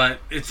too, but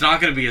it's not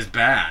going to be as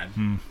bad.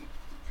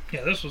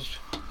 Yeah, this was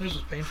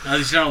painful. At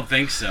least I don't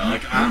think so.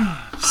 Like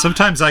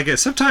Sometimes I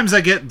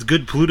get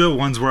good Pluto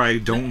ones where I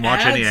don't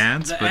watch any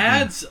ads. The but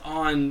ads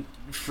on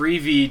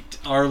Freebie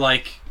are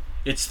like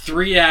it's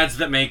 3 ads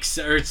that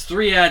it's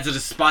 3 ads at a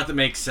spot that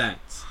makes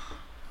sense,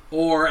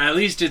 or at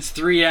least it's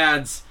 3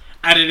 ads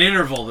at an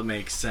interval that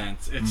makes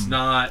sense. It's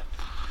not.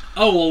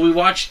 Oh well, we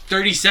watched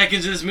 30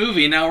 seconds of this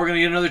movie, and now we're gonna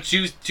get another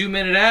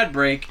 2-minute ad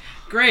break.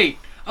 Great.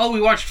 Oh,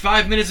 we watched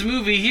 5 minutes of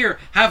movie. Here,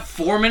 have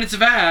 4 minutes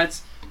of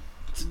ads.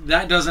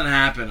 That doesn't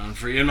happen on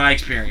Free. In my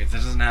experience, that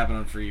doesn't happen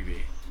on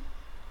Freebie.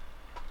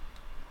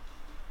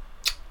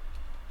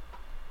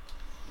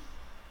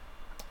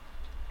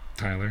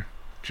 Tyler,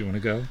 do you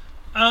want to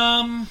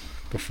go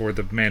before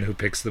the man who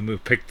picked the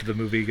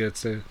movie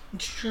gets to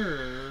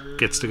Sure.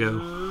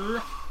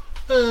 go?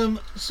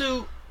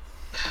 So,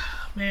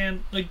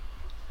 man, like,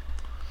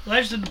 I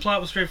just said the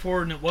plot was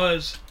straightforward, and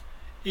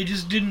it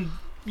just didn't,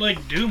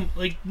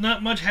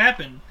 not much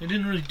happened. It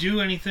didn't really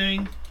do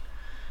anything.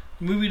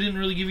 The movie didn't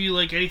really give you,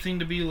 anything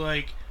to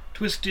be,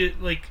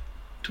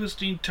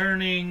 twisting,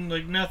 turning,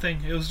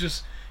 nothing. It was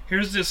just,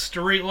 here's this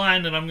straight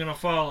line that I'm gonna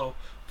follow.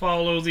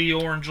 Follow the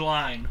orange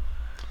line.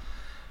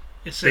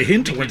 They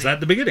hint towards that at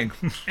the beginning.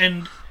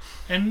 And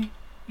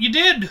you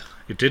did.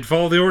 It did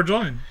follow the orange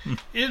line.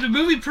 The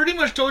movie pretty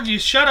much told you,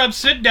 shut up,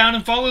 sit down,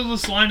 and follow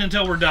this line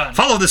until we're done.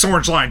 Follow this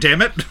orange line,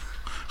 damn it!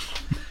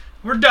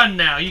 We're done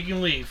now. You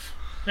can leave.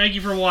 Thank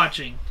you for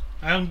watching.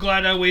 I'm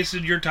glad I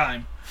wasted your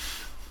time.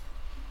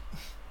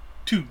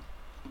 2.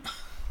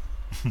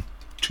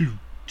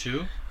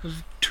 2.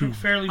 2?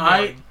 Fairly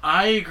boring.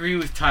 I agree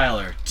with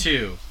Tyler.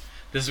 2.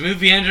 This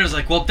movie ended. I was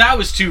like, well, that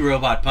was 2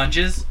 robot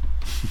punches.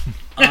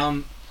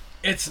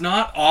 It's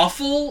not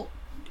awful.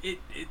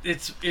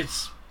 It's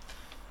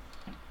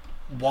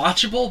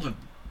watchable, but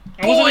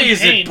I wasn't boy, in is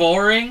pain. it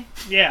boring.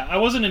 Yeah, I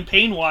wasn't in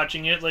pain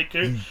watching it like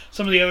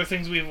some of the other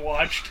things we've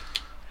watched.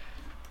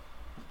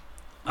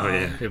 Oh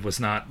yeah, it was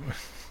not.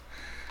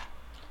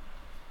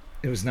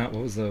 It was not.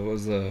 What was the?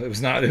 It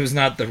was not. It was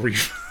not the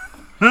reef.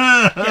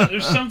 Yeah,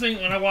 there's something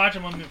when I watch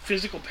them, I'm in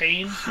physical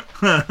pain.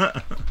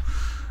 That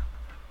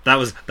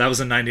was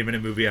a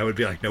 90-minute movie. I would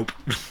be like, nope.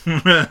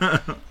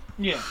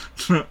 Yeah.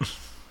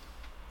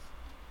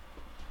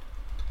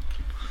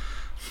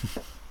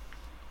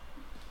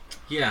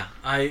 Yeah,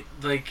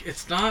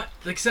 it's not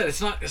like I said,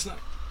 it's not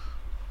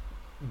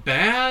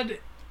bad.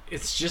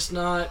 It's just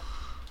not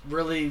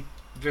really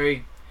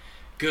very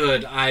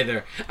good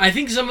either. I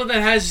think some of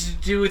that has to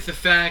do with the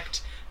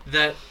fact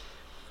that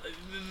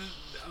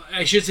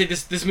I should say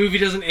this movie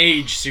doesn't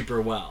age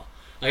super well.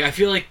 Like I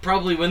feel like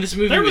probably when this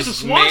movie There was a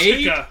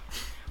swastika.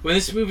 when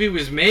this movie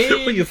was made,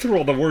 You threw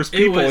all the worst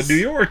people in New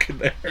York in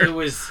there. it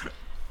was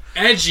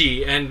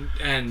edgy and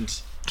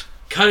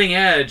cutting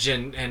edge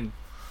and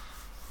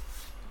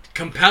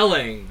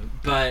compelling,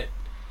 but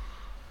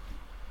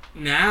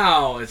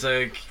now it's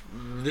like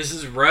this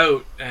is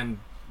rote and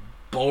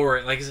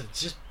boring. Like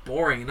it's just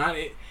boring, not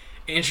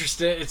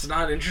interesting. It's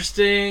not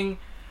interesting.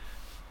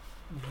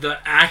 The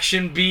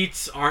action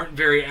beats aren't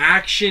very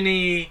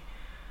actiony.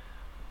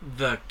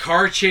 The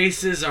car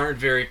chases aren't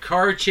very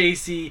car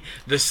chasey.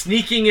 The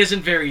sneaking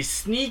isn't very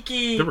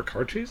sneaky. There were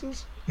car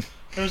chases?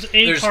 There's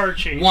There's car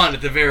chase. one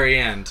at the very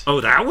end.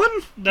 Oh, that one?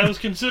 That was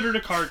considered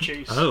a car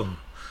chase. Oh.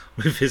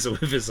 With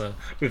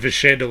his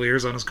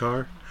chandeliers on his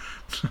car?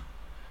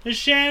 The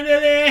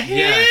chandelier.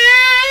 Yes.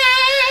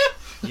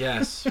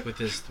 Yes,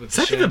 with Is the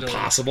that even chandelier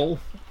possible?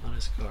 on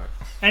his car.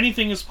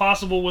 Anything is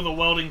possible with a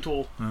welding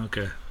tool.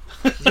 Okay.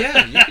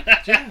 Yeah,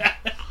 yeah.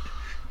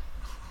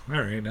 All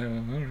right.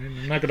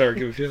 I'm not going to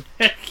argue with you.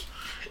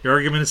 Your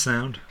argument is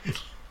sound.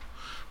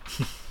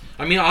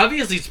 I mean,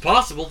 obviously it's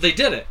possible. They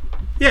did it.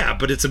 Yeah,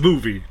 but it's a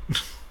movie.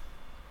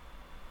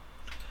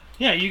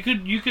 Yeah, you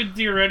could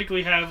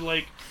theoretically have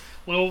like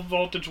low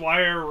voltage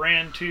wire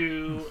ran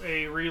to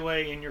a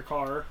relay in your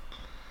car.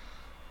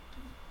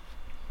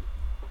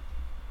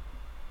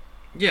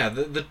 Yeah,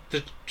 the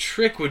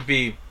trick would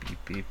be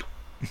Beep,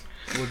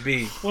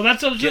 beep. Well,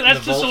 that's Getting the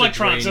just voltage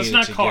electronics. where That's you not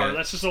need to car. get.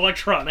 That's just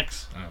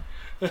electronics.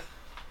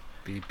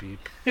 Beep,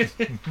 beep.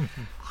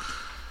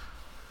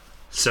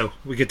 So,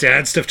 we get to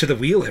add stuff to the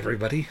wheel,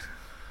 everybody.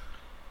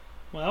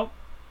 Well,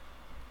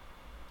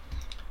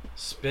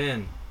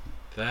 spin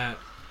that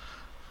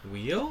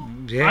wheel.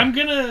 Yeah. I'm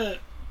gonna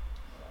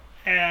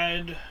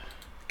add.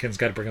 Ken's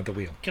got to bring up the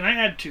wheel. Can I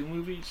add 2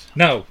 movies?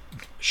 No.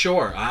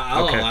 Sure,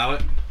 I'll Okay. allow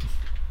it.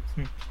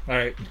 All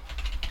right.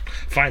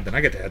 Fine, then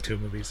I get to add 2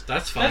 movies.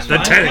 That's fine. That's Then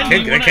fine. Ted Do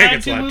you Ken wanna gets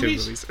add to add 2 2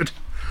 movies? movies.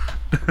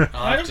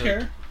 I'll I have don't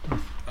to-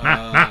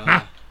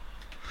 care.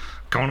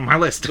 Going on my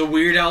list. The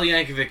Weird Al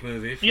Yankovic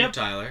movie from Yep.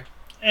 Tyler.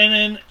 And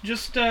then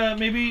just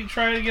maybe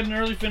try to get an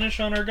early finish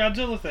on our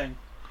Godzilla thing.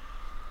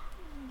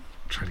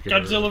 Trying to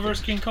get Godzilla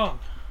vs. King Kong.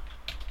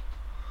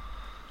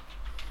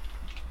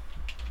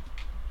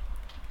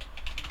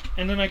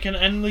 And then I can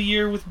end the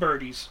year with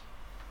birdies.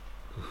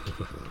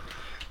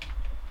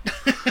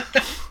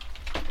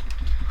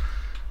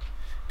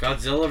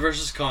 Godzilla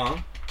vs.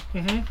 Kong.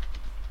 Mm-hmm.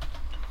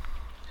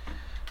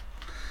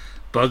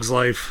 Bug's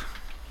Life.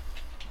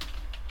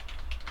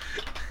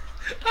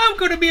 I'm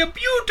gonna be a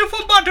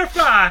beautiful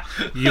butterfly.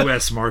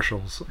 U.S.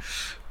 Marshals.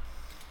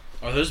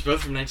 Are those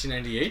both from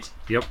 1998?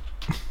 Yep.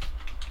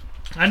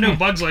 I know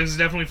Bug's Life is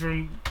definitely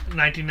from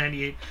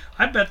 1998.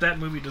 I bet that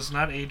movie does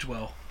not age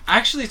well.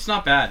 Actually, it's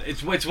not bad.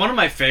 It's one of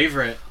my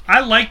favorite I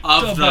like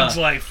Of the the- Bug's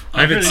Life.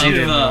 I haven't really seen do.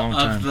 it in a long of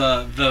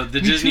time. the Me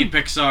Disney too.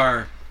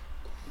 Pixar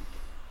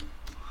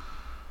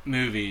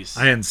movies.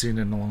 I hadn't seen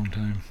it in a long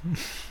time.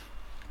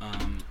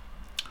 Um,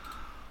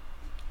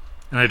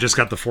 And I just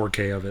got the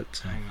 4K of it.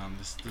 So. hang on,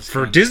 this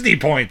For kinda- Disney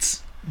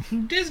points.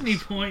 Disney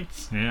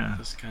points. Yeah.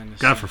 This kind of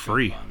Got it for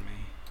free. On me.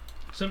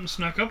 Something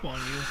snuck up on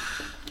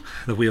you.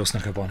 The wheel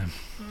snuck up on him.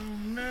 Oh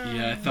no.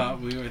 Yeah, I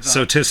thought we were.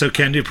 So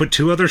Ken, you put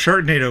 2 other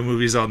Sharknado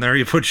movies on there.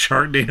 You put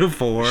Sharknado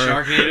 4.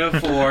 Sharknado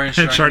 4 and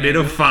and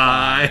Sharknado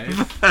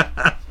Sharknado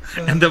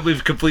 5. And then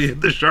we've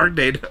completed the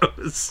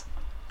Sharknadoes.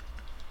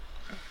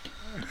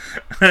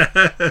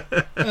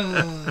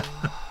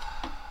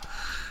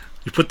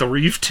 You put the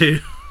Reef 2.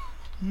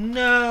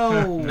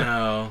 No.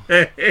 No.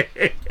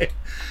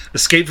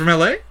 Escape from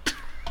LA?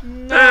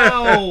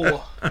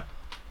 No.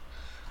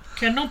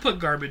 Ken, don't put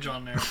garbage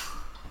on there.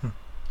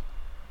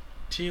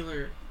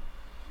 Taylor,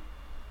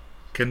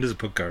 Ken doesn't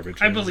put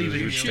garbage. I in. believe This is in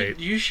your you. state.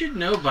 you should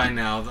know by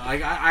now.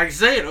 I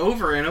say it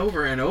over and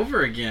over and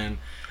over again.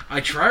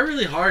 I try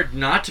really hard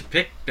not to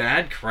pick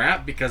bad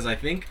crap because I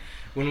think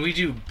when we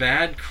do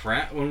bad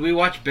crap, when we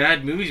watch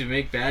bad movies, we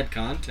make bad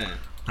content.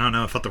 I don't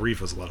know. I thought the Reef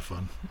was a lot of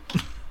fun.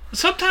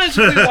 Sometimes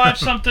we watch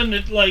something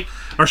that like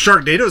Our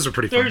Sharknadoes are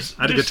pretty fun. there's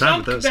I had a good time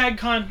with some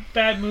those.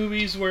 bad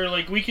movies where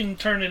like we can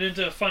turn it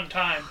into a fun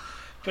time,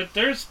 but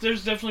there's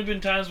definitely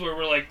been times where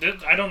we're like,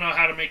 I don't know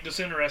how to make this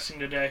interesting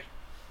today,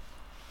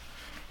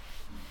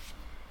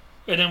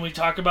 and then we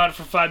talk about it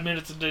for 5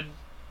 minutes and then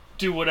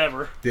do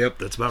whatever. Yep,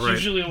 that's about So right.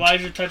 usually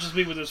Elijah touches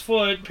me with his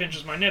foot,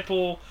 pinches my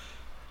nipple.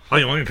 Oh,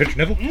 you want me to pitch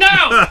your nipple?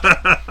 No.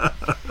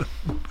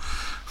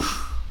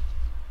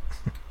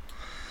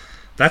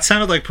 That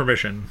sounded like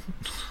permission.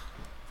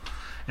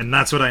 And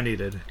that's what I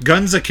needed.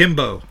 Guns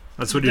Akimbo.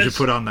 That's what you should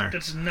put on there.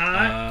 That's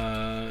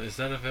not. Is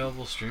that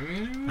available streaming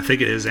anywhere? I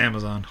think it is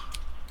Amazon.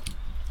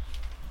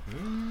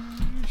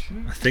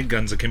 I think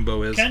Guns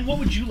Akimbo is. Ken, what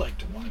would you like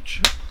to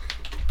watch?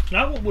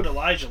 Not what would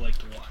Elijah like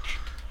to watch.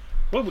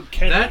 What would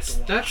Ken like to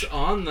watch? That's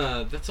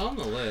on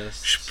the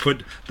list. You should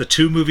put the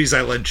 2 movies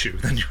I lent you,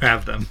 then you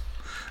have them.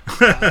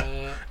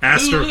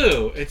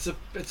 Hulu. It's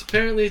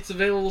apparently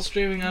available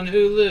streaming on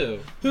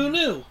Hulu. Who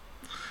knew?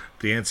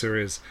 The answer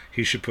is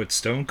he should put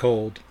Stone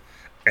Cold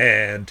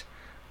and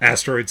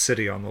Asteroid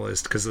City on the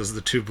list because those are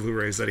the 2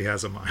 Blu-rays that he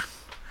has on mine.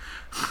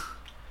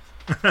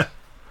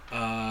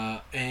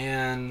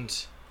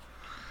 And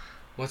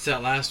what's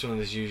that last one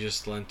that you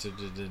just lent to?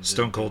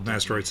 Stone Cold and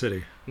Asteroid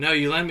City. No,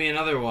 you lent me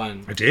another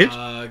one. I did?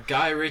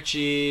 Guy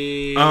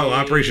Ritchie. Oh,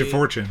 Operation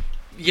Fortune.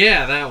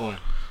 Yeah, that one.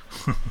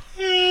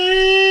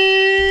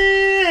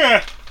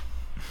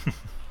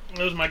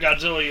 That was my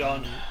Godzilla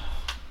yawn.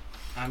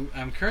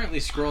 I'm currently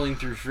scrolling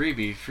through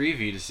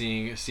Freevee to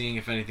seeing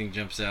if anything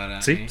jumps out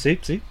at me.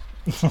 See.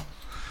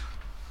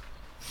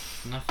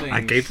 Nothing.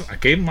 I gave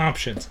him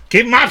options.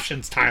 Gave him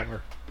options,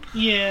 Tyler.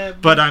 Yeah,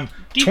 But I'm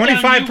deep down, you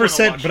wanna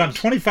 25%. watch But I'm this.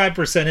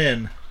 25%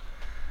 in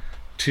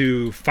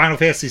to Final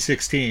Fantasy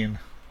 16,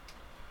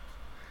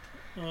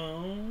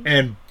 Oh.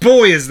 and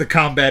boy, is the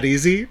combat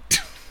easy.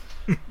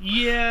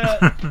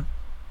 Yeah.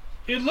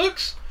 It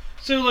looks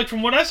so like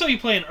from what I saw you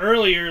playing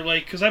earlier,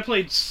 like because I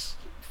played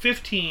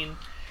 15,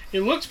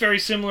 it looks very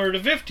similar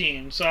to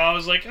 15. So I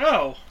was like,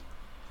 oh,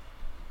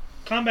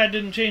 combat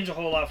didn't change a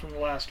whole lot from the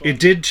last one. It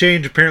did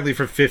change apparently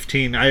for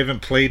 15. I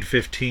haven't played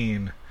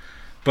 15,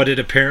 but it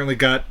apparently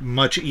got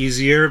much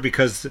easier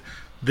because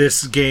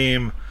this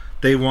game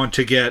they want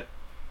to get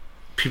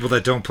people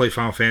that don't play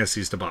Final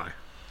Fantasies to buy.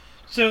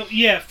 So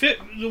yeah,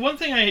 the one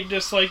thing I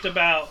disliked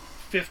about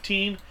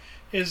 15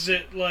 is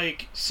that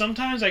like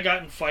sometimes I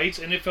got in fights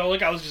and it felt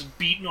like I was just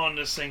beating on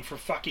this thing for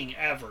fucking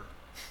ever.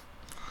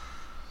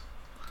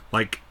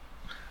 Like,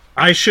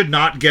 I should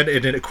not get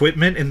an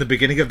equipment in the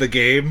beginning of the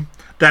game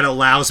that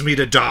allows me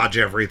to dodge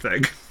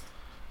everything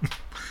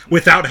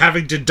without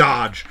having to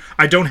dodge.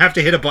 I don't have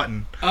to hit a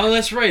button. Oh,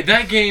 that's right.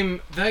 That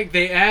game,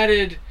 they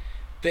added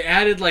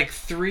like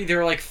three. There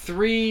were like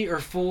 3 or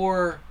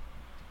 4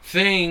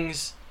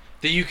 things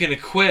that you can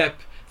equip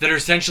that are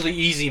essentially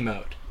easy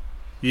mode.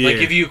 Yeah. Like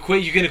if you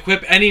can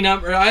equip any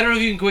number. I don't know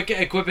if you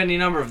can equip any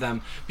number of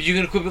them, but you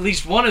can equip at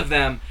least one of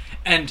them,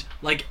 and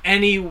like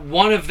any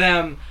one of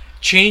them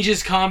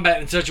changes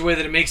combat in such a way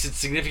that it makes it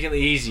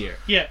significantly easier.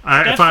 Yeah,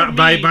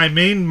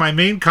 my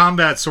main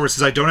combat source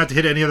is I don't have to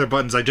hit any other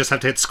buttons. I just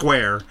have to hit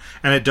square,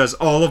 and it does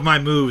all of my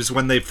moves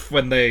when they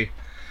finish.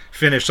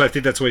 So I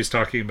think that's what he's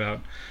talking about.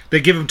 They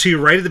give them to you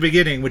right at the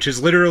beginning, which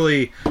is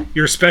literally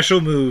your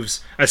special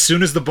moves. As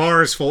soon as the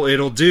bar is full,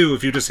 it'll do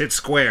if you just hit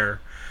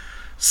square.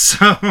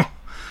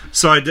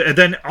 And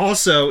then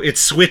also it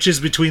switches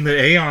between the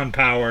Aeon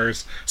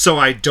powers, so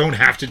I don't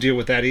have to deal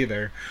with that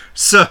either.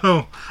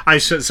 So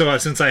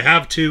since I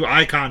have 2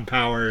 icon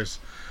powers,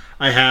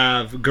 I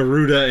have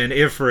Garuda and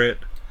Ifrit.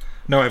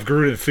 No, I have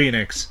Garuda and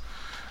Phoenix.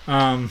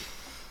 I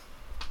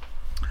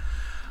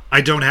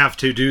don't have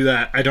to do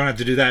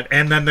that.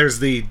 And then there's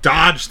the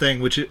dodge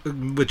thing, which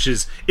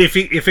is if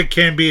it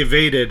can be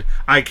evaded,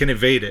 I can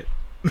evade it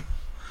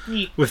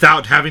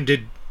without having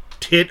to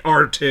hit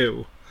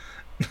R2.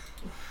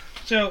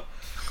 So,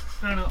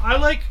 I don't know. I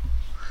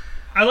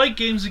like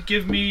games that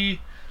give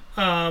me,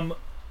 and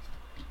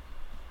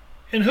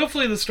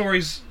hopefully the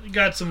story's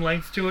got some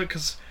length to it,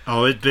 because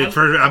I'm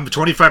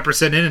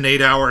 25% in and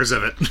 8 hours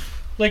of it.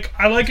 like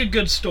I like a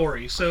good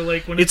story. So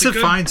like when It's a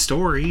good, fine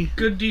story.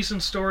 good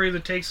decent story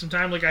that takes some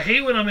time. Like I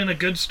hate when I'm in a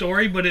good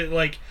story, but it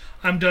like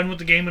I'm done with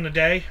the game in a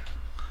day.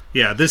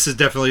 Yeah, this is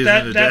definitely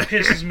That isn't a day.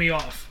 pisses me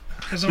off,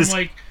 because I'm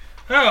like,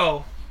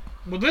 oh.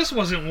 Well, this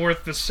wasn't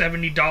worth the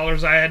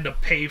 $70 I had to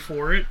pay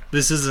for it.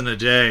 This isn't a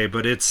day,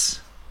 but it's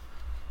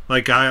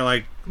like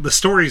the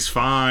story's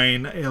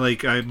fine.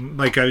 I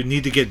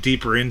need to get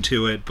deeper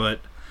into it,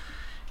 but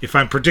if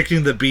I'm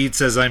predicting the beats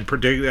as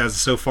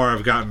so far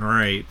I've gotten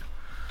right,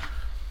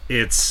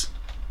 it's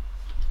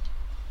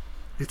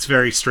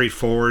very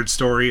straightforward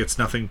story. It's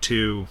nothing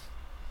too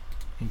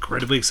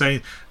incredibly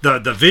exciting.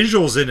 The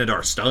visuals in it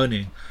are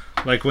stunning.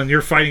 Like when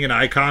you're fighting an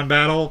icon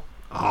battle,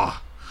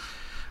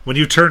 when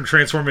you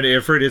transform into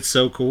Ifrit, it's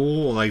so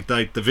cool. Like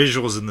the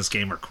visuals in this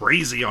game are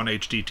crazy on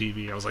HD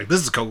TV. I was like,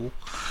 this is cool.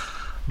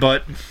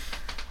 But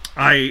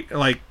I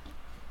like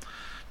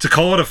to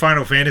call it a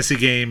Final Fantasy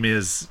game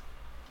is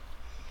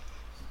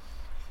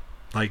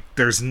like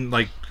there's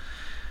like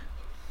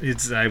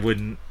I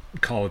wouldn't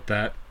call it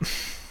that.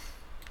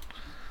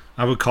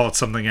 I would call it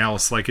something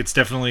else. Like it's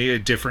definitely a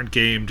different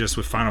game just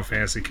with Final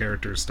Fantasy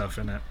character stuff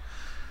in it.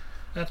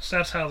 That's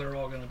how they're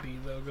all going to be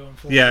though going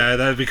forward.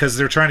 Yeah, because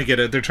they're trying to get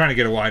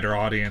a wider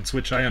audience,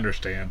 which I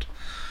understand.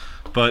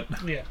 But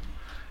yeah,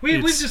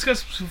 we've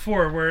discussed this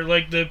before where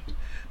like the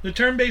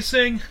turn-based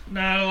thing,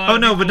 not a lot. oh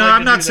of no, people but no, like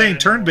I'm to not do saying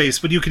that anymore.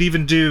 turn-based, but you could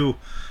even do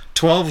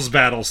 12's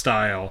battle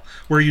style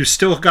where you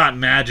still got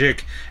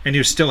magic and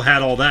you still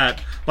had all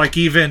that. Like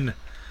even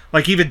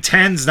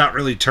 10's not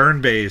really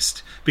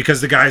turn-based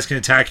because the guys can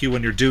attack you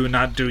when you're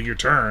not doing your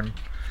turn.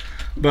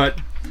 But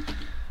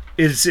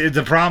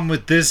the problem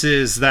with this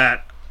is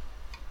that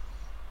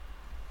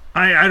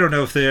I don't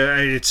know if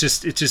it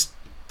just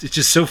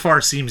so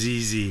far seems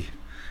easy,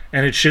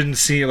 and it shouldn't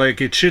seem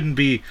like it shouldn't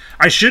be.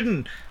 I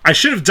should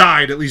have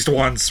died at least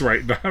once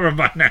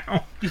by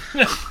now.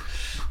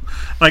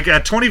 Like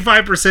at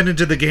 25%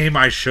 into the game,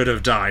 I should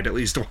have died at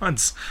least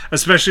once,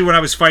 especially when I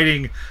was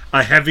fighting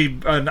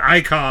an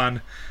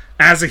icon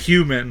as a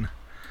human,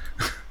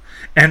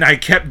 and I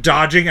kept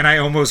dodging, and I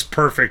almost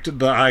perfected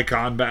the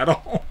icon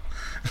battle.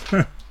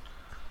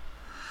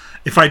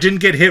 If I didn't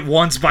get hit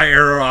once by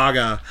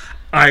Araga,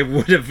 I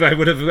would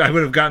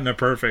have gotten a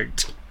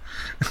perfect.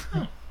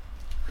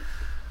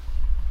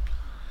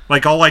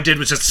 Like all I did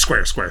was just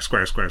square,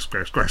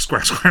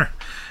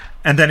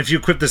 and then if you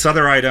equip this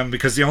other item,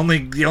 because the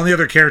only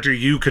other character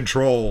you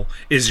control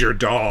is your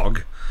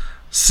dog,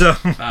 So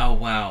Bow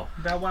wow.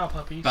 Bow wow,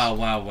 puppies. Bow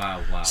wow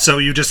wow wow. so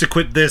you just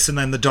equip this, and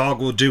then the dog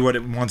will do what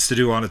it wants to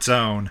do on its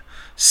own.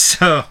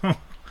 So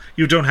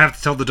you don't have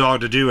to tell the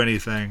dog to do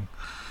anything.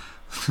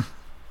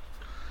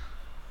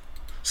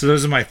 So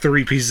those are my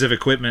 3 pieces of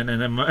equipment,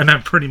 and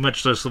I'm pretty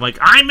much just like,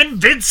 I'm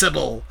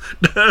invincible.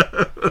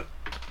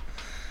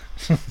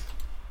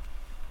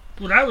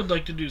 What I would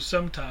like to do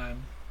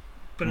sometime,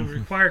 but it would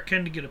require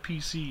Ken to get a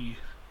PC,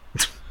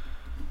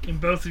 and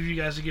both of you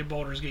guys to get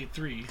Baldur's Gate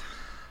 3.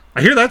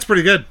 I hear that's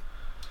pretty good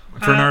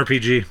for an Uh,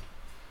 RPG.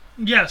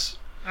 Yes,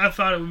 I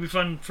thought it would be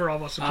fun for all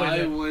of us to play I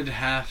that. would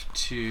have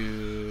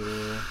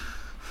to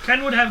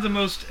Ken would have the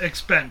most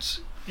expense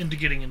into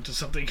getting into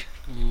something.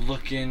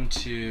 look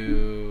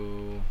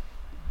into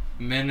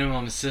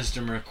minimum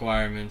system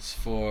requirements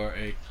for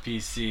a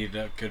PC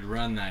that could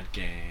run that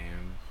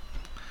game.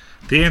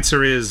 The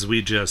answer is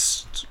we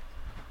just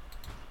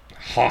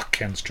hawk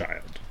Ken's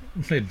child.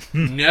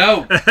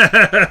 No,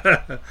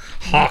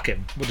 Hawk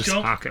him. We'll just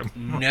Don't- hawk him.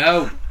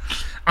 no,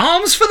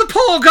 Arms for the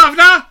poor,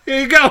 governor.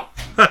 Here you go.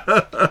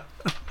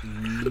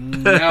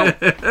 no.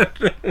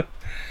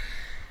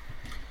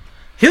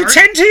 He'll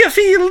tend to your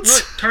fields.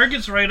 Look,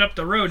 Target's right up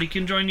the road. He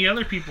can join the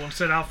other people and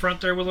sit out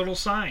front there with a little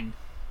sign.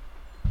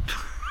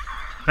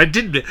 I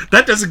didn't.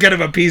 That doesn't get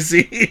him a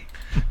PC.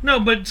 No,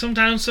 but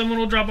sometimes someone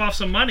will drop off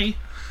some money.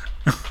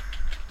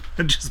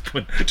 just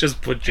put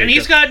Jacob. And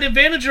he's got an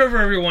advantage over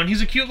everyone.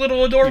 He's a cute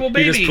little adorable You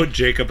baby. just put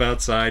Jacob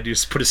outside. You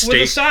just put a steak.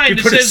 with a sign you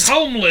that put says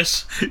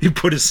homeless. You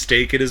put a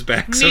stake in his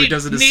back so he Need-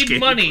 doesn't need escape.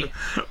 money.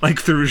 Like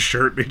through his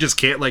shirt. He just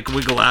can't like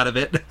wiggle out of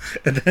it.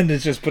 And then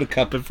it's just put a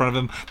cup in front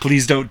of him.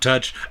 Please don't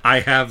touch. I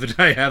have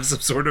some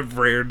sort of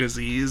rare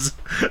disease.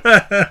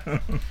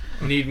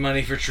 Need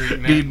money for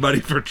treatment. Need money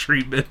for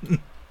treatment.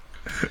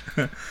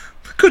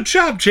 Good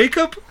job,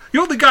 Jacob.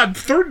 You only got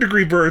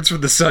 3rd-degree burns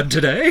from the sun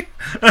today.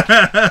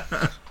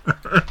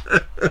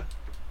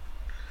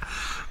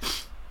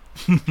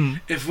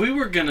 If we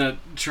were gonna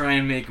try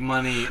and make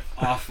money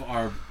off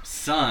our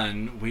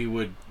son, we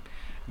would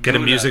Get a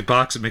go music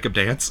box and make him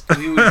dance.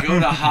 We would go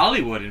to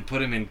Hollywood and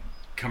put him in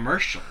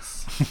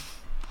commercials.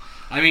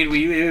 I mean,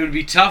 it would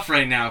be tough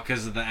right now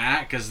because of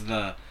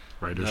the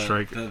Writer's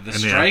strike. the and the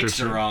strikes actors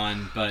are strike.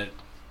 on, but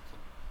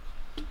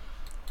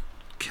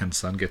Ken's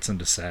son gets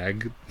into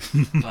SAG.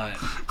 but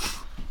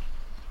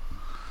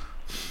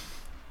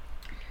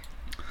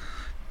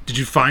Did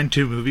you find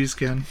 2 movies,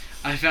 Ken?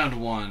 I found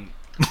one.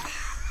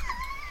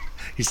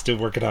 He's still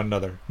working on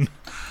another.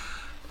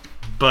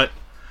 But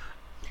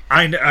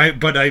I've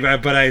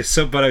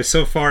so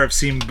far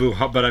seen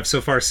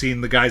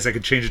the guys that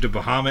could change it to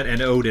Bahamut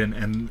and Odin,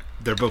 and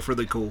they're both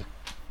really cool.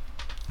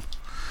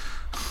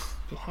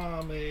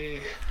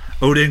 Bahame.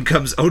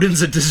 Odin's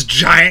this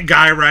giant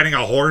guy riding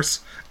a horse.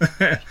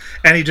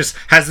 And he just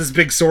has this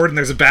big sword, and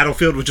there's a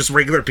battlefield with just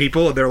regular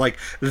people, and they're like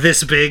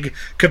this big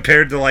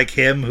compared to like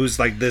him who's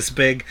like this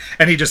big,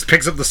 and he just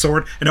picks up the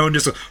sword, and Odin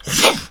just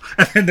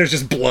and then there's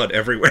just blood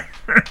everywhere.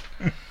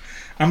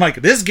 I'm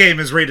like, this game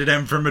is rated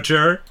M for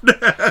mature. Does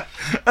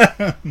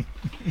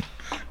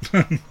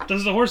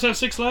the horse have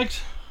 6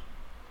 legs?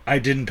 I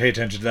didn't pay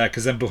attention to that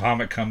because then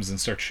Bahamut comes and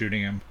starts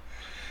shooting him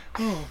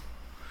Oh.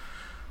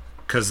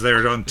 because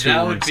they're on 2 That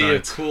warring would be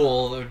sides.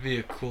 That would be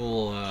a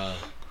cool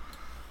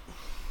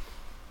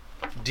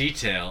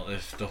detail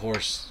if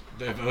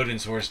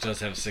Odin's horse does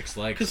have 6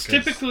 legs. Because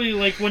typically,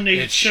 like, when they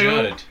it show...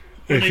 should.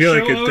 When I they feel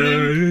like show it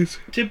Odin, does.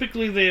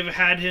 typically they've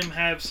had him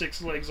have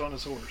 6 legs on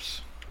his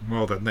horse.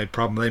 Well, then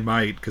they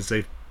might because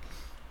they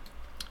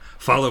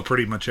follow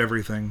pretty much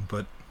everything,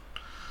 but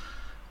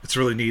it's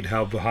really neat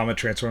how Bahamut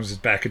transforms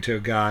back into a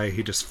guy.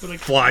 He just But, like,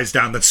 flies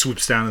down, then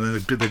swoops down,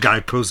 and then the guy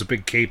pulls a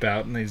big cape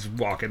out, and he's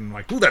walking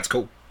like, ooh, that's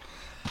cool.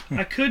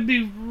 I could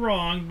be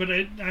wrong, but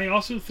I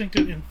also think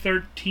that in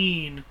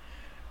 13,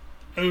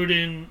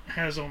 Odin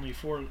has only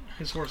 4...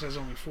 His horse has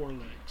only 4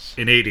 legs.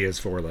 In 8 he has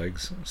 4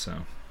 legs,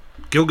 so...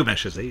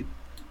 Gilgamesh has 8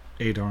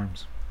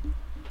 arms.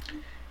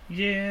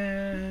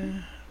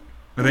 Yeah...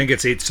 And then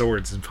gets 8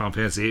 swords in Final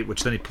Fantasy 8,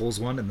 which then he pulls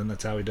one, and then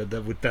that's how he did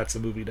that. That's the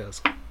movie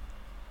does.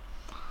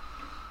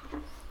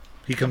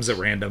 He comes at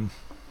random.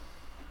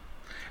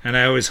 And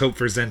I always hope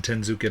for Zen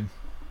Tenzuken.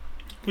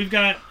 We've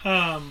got,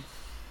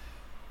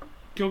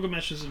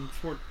 Gilgamesh is in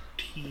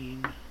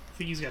 14. I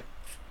think he's got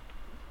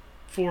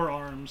 4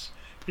 arms.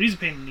 But he's a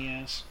pain in the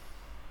ass.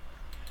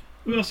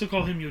 We also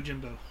call him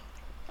Yojimbo.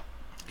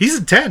 He's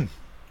in 10.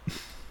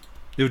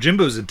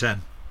 Yojimbo's in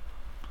 10.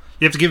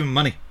 You have to give him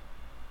money.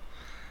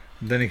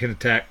 Then he can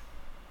attack.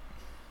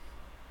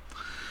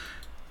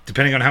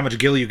 Depending on how much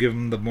gil you give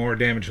him, the more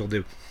damage he'll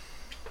do.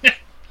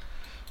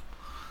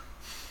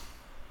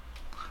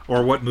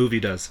 Or what move he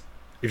does.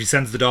 If he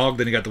sends the dog,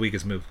 then he got the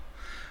weakest move.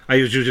 I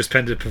usually just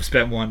tend to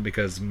spend 1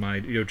 because my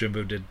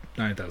Yojimbo did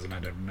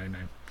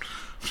 9,999.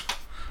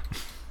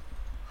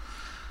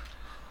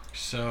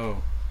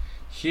 So,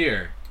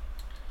 here,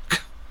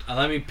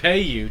 let me pay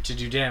you to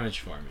do damage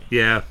for me.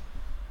 Yeah.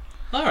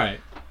 All right.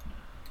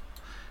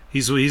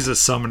 He's a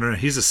summoner.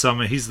 He's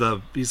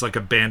like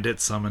a bandit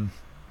summon.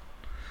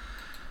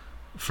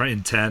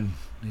 In 10.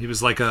 He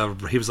was like a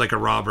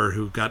robber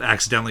who got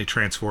accidentally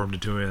transformed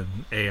into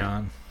an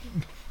Aeon.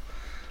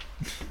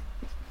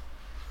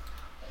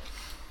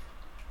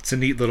 It's a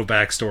neat little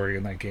backstory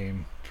in that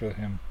game for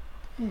him.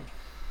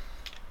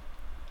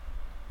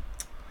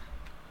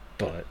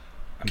 But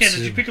Ken, did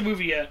you pick a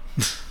movie yet?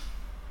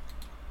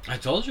 I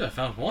told you I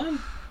found one.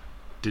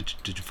 Did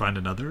you find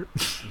another?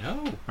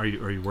 No. Are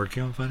you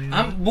working on finding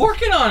another? I'm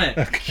working on it.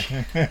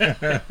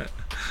 Okay.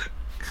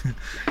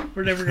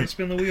 We're never gonna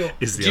spin the wheel.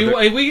 Is the other...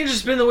 We can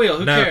just spin the wheel.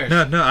 Who cares?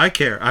 No, I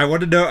care. I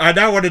want to know. I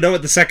now want to know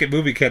what the second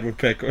movie Ken would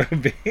pick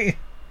would be.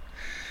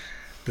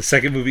 The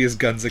second movie is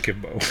Guns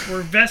Akimbo.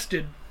 We're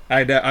vested.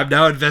 I know. I'm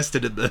now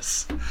invested in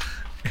this.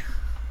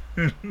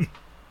 We'll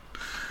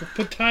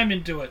put time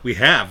into it.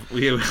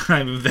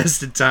 I've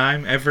invested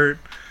time, effort.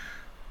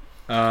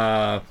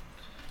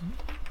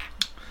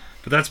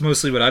 But that's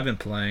mostly what I've been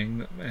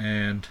playing,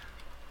 and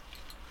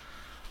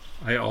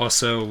I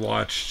also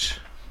watched.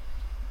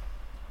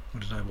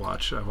 What did I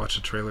watch? I watched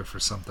a trailer for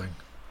something.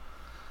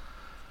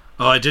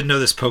 Oh, I didn't know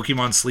this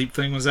Pokemon Sleep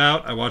thing was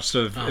out. I watched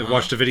a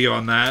video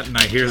on that, and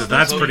I hear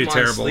that's pretty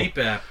terrible. Sleep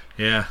app.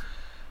 Yeah.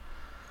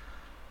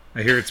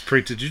 I hear it's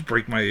pretty. Did you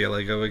break my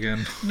Lego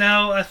again?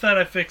 No, I thought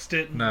I fixed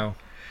it. No.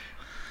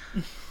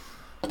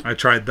 I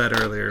tried that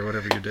earlier.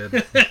 Whatever you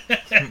did.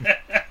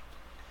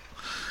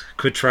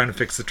 Quit trying to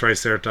fix the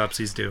Triceratops.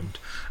 He's doomed.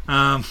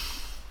 So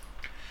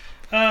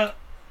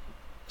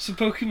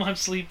Pokemon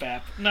Sleep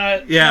app.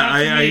 Not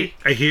I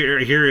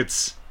hear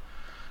it's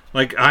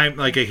like I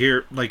might.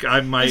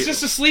 It's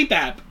just a sleep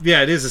app.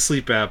 Yeah, it is a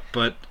sleep app,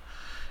 but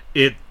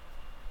it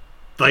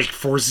like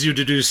forces you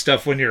to do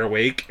stuff when you're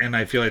awake, and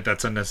I feel like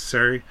that's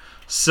unnecessary.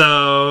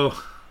 So,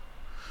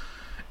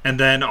 and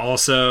then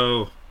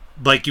also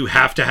like you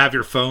have to have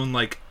your phone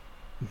like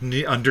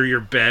under your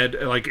bed,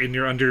 like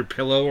under your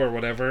pillow or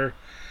whatever.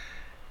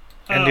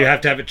 And you have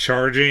to have it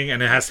charging,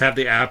 and it has to have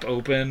the app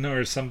open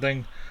or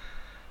something.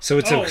 So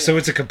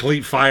it's a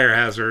complete fire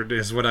hazard,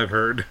 is what I've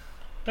heard.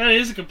 That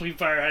is a complete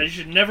fire hazard. You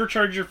should never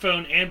charge your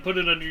phone and put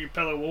it under your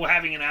pillow while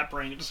having an app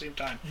running at the same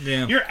time.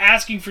 Yeah. You're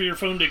asking for your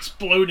phone to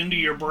explode into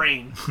your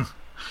brain.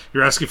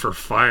 You're asking for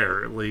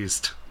fire, at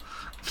least.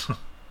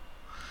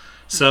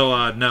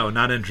 So no,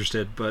 not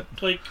interested. But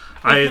when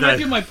I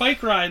do my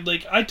bike ride,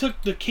 I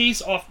took the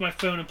case off my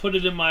phone and put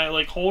it in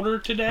my holder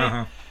today.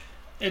 Uh-huh.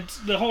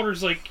 The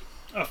holder's like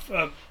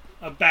a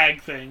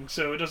bag thing,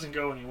 so it doesn't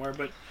go anywhere,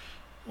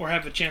 or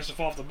have a chance to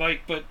fall off the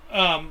bike. But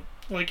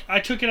I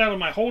took it out of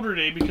my holder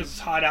today because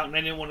it's hot out and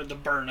I didn't want it to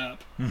burn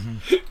up.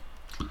 Mm-hmm.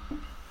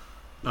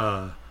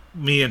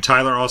 Me and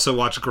Tyler also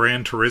watched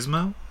Gran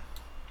Turismo.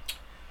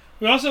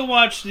 We also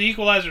watched The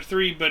Equalizer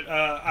 3, but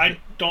I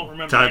don't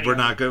remember. We're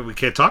not good. We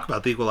can't talk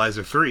about The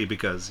Equalizer 3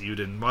 because you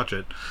didn't watch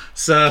it.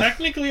 So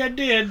technically, I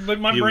did, but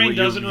my brain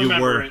doesn't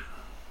remember it.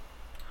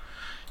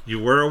 You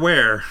were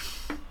aware.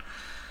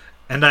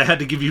 And I had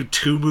to give you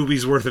 2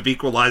 movies worth of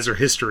Equalizer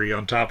history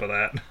on top of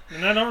that.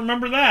 And I don't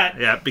remember that.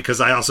 Yeah, because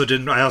I also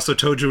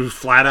told you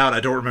flat out I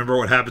don't remember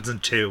what happens in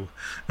 2.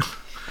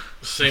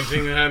 Same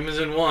thing that happens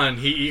in 1.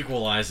 He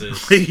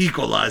equalizes. He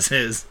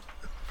equalizes.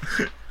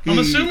 I'm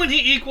assuming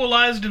he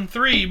equalized in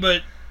 3,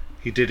 but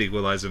he did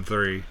equalize in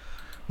 3.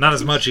 Not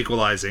as much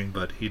equalizing,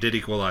 but he did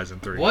equalize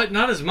in 3. What?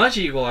 Not as much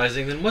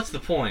equalizing? Then what's the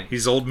point?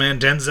 He's old man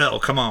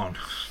Denzel. Come on.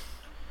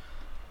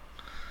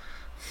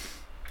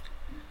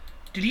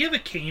 Did he have a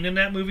cane in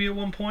that movie at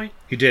one point?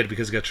 He did,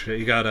 because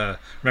he got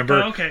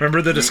remember. Oh, okay.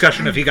 Remember the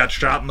discussion if he got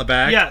shot in the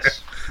back?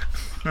 Yes.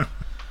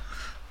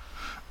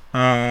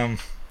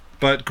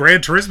 But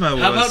Gran Turismo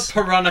was. How about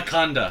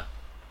Piranaconda?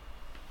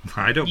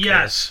 I don't care.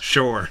 Yes.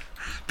 Sure.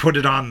 Put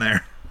it on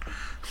there.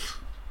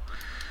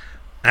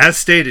 As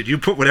stated, you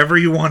put whatever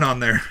you want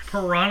on there.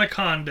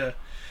 Piranaconda.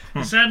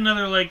 Is that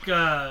another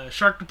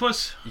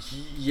Sharktopus?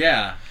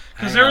 Yeah.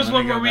 Because there was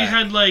one where we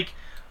had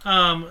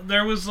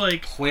there was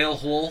Whale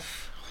Wolf.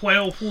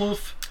 Whale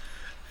Wolf,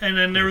 and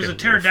then there was a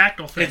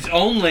pterodactyl thing. It's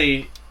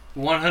only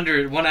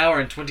 1 hour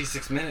and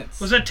 26 minutes.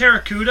 Was that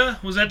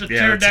Terracuda? Was that the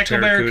pterodactyl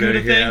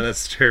barracuda thing? Yeah,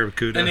 that's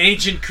Terracuda. An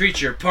ancient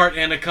creature, part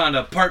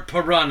anaconda, part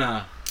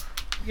piranha.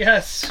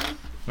 Yes.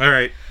 All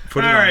right,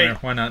 put it on there.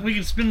 Why not? We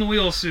can spin the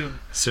wheel soon.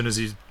 As soon as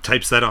he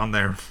types that on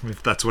there,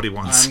 if that's what he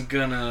wants. I'm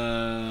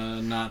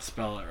gonna not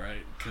spell it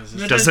right because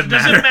it doesn't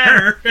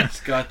matter. It's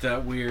got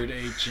that weird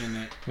H in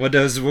it. What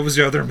was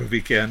your other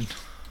movie, Ken?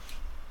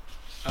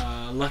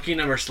 Lucky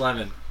Number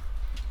 11.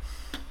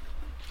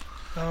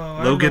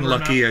 Oh, Logan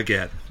Lucky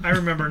again. I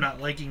remember not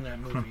liking that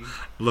movie.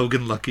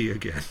 Logan Lucky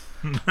again.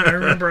 I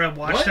remember I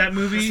watched that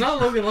movie. It's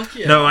not Logan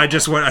Lucky. No, I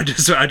just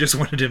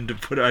wanted him to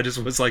put. I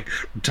just was like,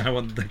 I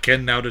want the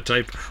Ken now to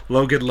type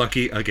Logan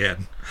Lucky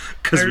again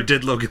because we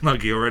did Logan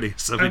Lucky already,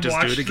 so we just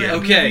do it again.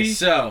 Okay,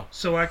 so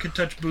I could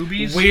touch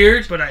boobies.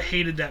 Weird, but I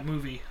hated that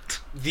movie.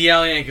 The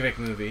Al Yankovic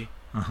movie,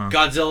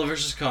 Godzilla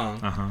vs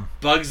Kong,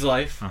 Bugs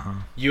Life,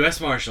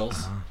 U.S.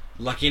 Marshals.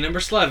 Lucky Number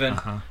 11,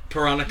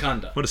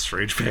 Piranaconda. What a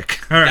strange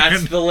pick.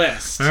 That's the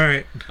list. All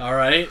right. All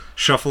right.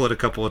 Shuffle it a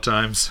couple of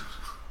times.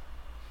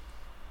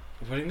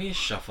 What do you mean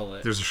shuffle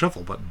it? There's a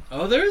shuffle button.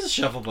 Oh, there is a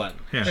shuffle button.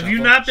 Yeah. Have you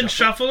not been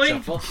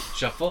shuffling?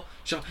 Shuffle.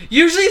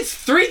 Usually it's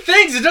 3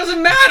 things. It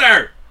doesn't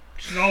matter.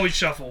 You should always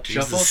shuffle.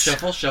 Shuffle. And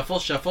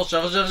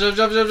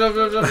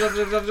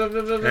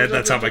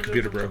that's how my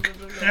computer broke.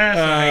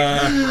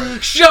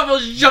 That's Shuffle.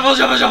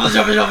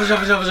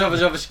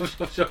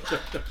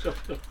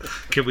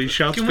 Can we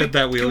shout Can we- spin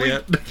that wheel can we-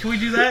 yet? Can we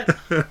do that?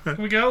 Can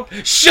we go?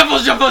 Shuffle.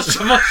 Shuffle.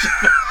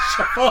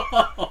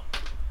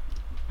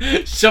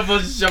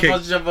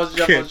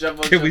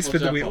 Can we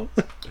spin the wheel?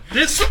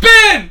 This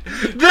Spin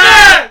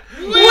that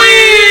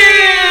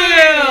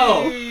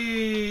wheel.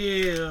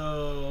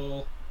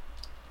 wheel.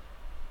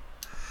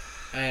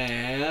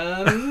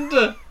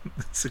 And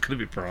Is it going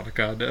to be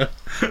Veronica?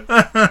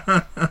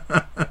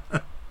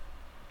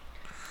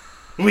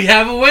 we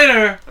have a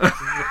winner.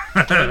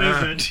 What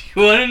is it?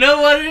 You want to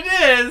know what it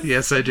is?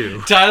 Yes, I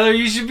do. Tyler,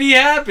 you should be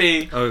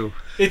happy. Oh,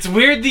 It's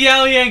Weird the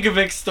Al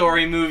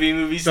Yankovic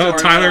movie story.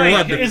 Tyler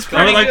Like, won. it's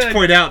I would pretty like to good.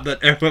 point out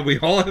that we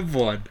all have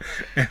won.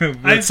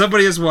 And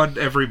somebody has won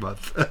every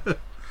month.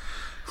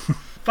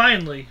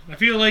 Finally, I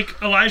feel like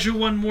Elijah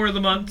won more of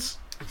the months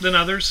than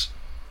others.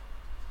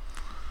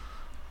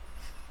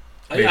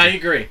 I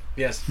agree.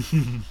 Yes.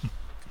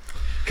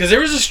 Because there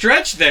was a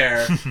stretch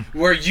there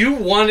where you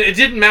won. It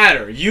didn't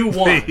matter. You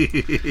won.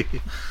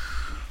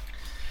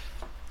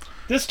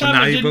 This time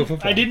now I you both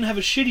have won. didn't have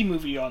a shitty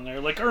movie on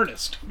there, like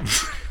Ernest,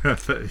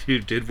 You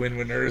did win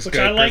when Ernest which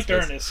got I liked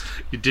Christmas. Ernest.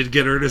 You did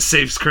get Ernest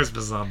Saves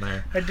Christmas on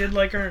there. I did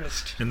like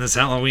Ernest. And this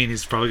Halloween,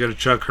 he's probably going to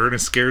chuck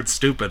Ernest Scared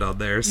Stupid on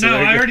there. So No,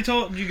 there you I go. already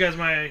told you guys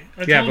my.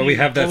 Yeah, told but we you.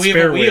 have that But we have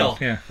spare a wheel.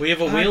 Yeah. We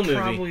have a I wheel movie.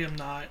 probably am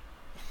not.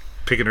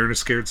 Picking Ernest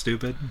Scared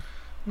Stupid.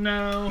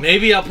 No.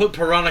 Maybe I'll put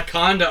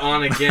Piranaconda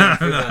on again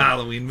for The the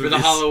Halloween for movies.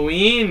 the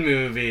Halloween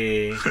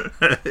movie.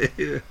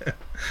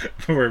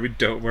 where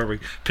we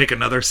pick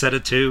another set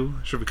of 2.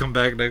 Should we come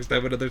back next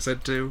time with another set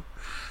of 2?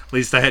 At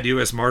least I had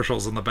U.S.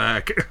 Marshals in the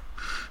back.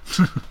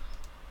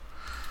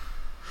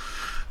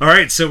 All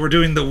right, so we're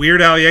doing the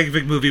Weird Al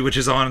Yankovic movie, which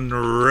is on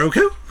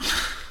Roku.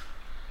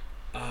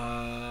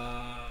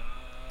 I've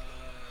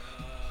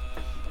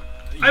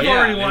Yeah,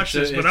 already watched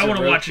it's this, but it's I a want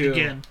to watch it Roku-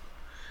 again.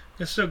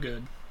 It's so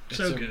good.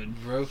 So it's a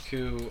good.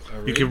 Roku.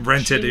 You can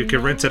rent it. You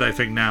can rent it, I original?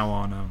 think, now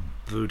on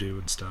Vudu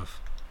and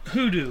stuff.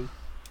 Hoodoo.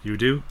 You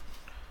do?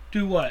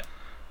 Do what?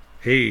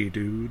 Hey,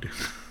 dude.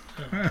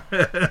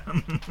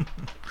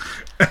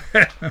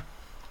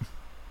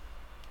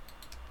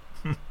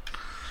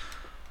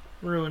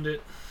 Ruined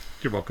it.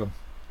 You're welcome.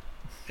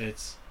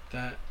 It's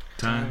that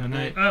Time of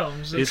night. Oh,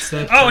 It's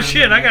that oh time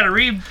shit! of I night. gotta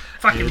read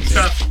fucking It's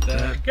stuff.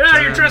 that Get out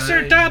of here, time of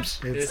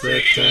Triceratops! night. It's It's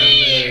that time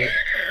of night.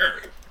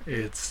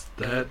 It's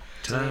that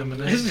time of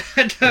night. Is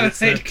that time? It's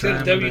that Go to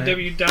time of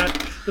night.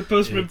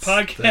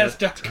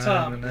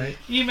 www.thepostmanpodcast.com.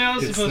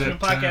 Emails It's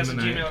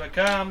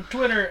thepostmanpodcast@gmail.com.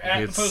 Twitter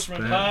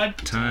 @thepostmanpod.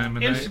 time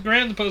of night.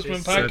 Instagram the Postman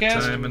It's that Podcast.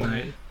 time of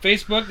night.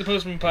 Facebook the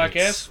Postman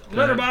Podcast. that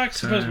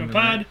Letterboxd the time Postman of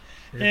Pod. night.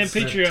 And It's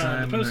that Patreon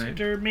time the of night.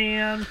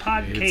 Posterman It's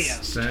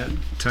Podcast. that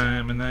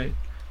time of night.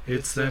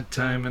 It's that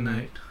time of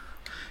night.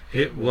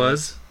 It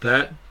was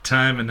that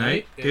time of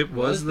night. It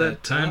was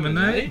that time of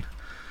night.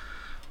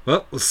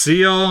 Well, we'll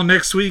see y'all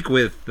next week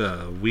with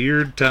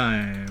Weird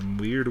Time.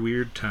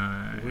 Weird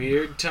Time.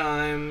 Weird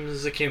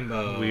Times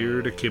Akimbo.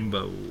 Weird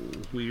Akimbo.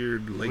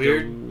 Weird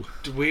Lego.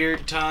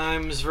 Weird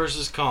Times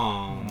versus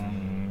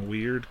Kong.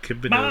 Weird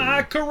Kibido.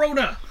 My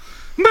Corona.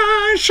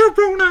 My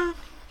Sharona.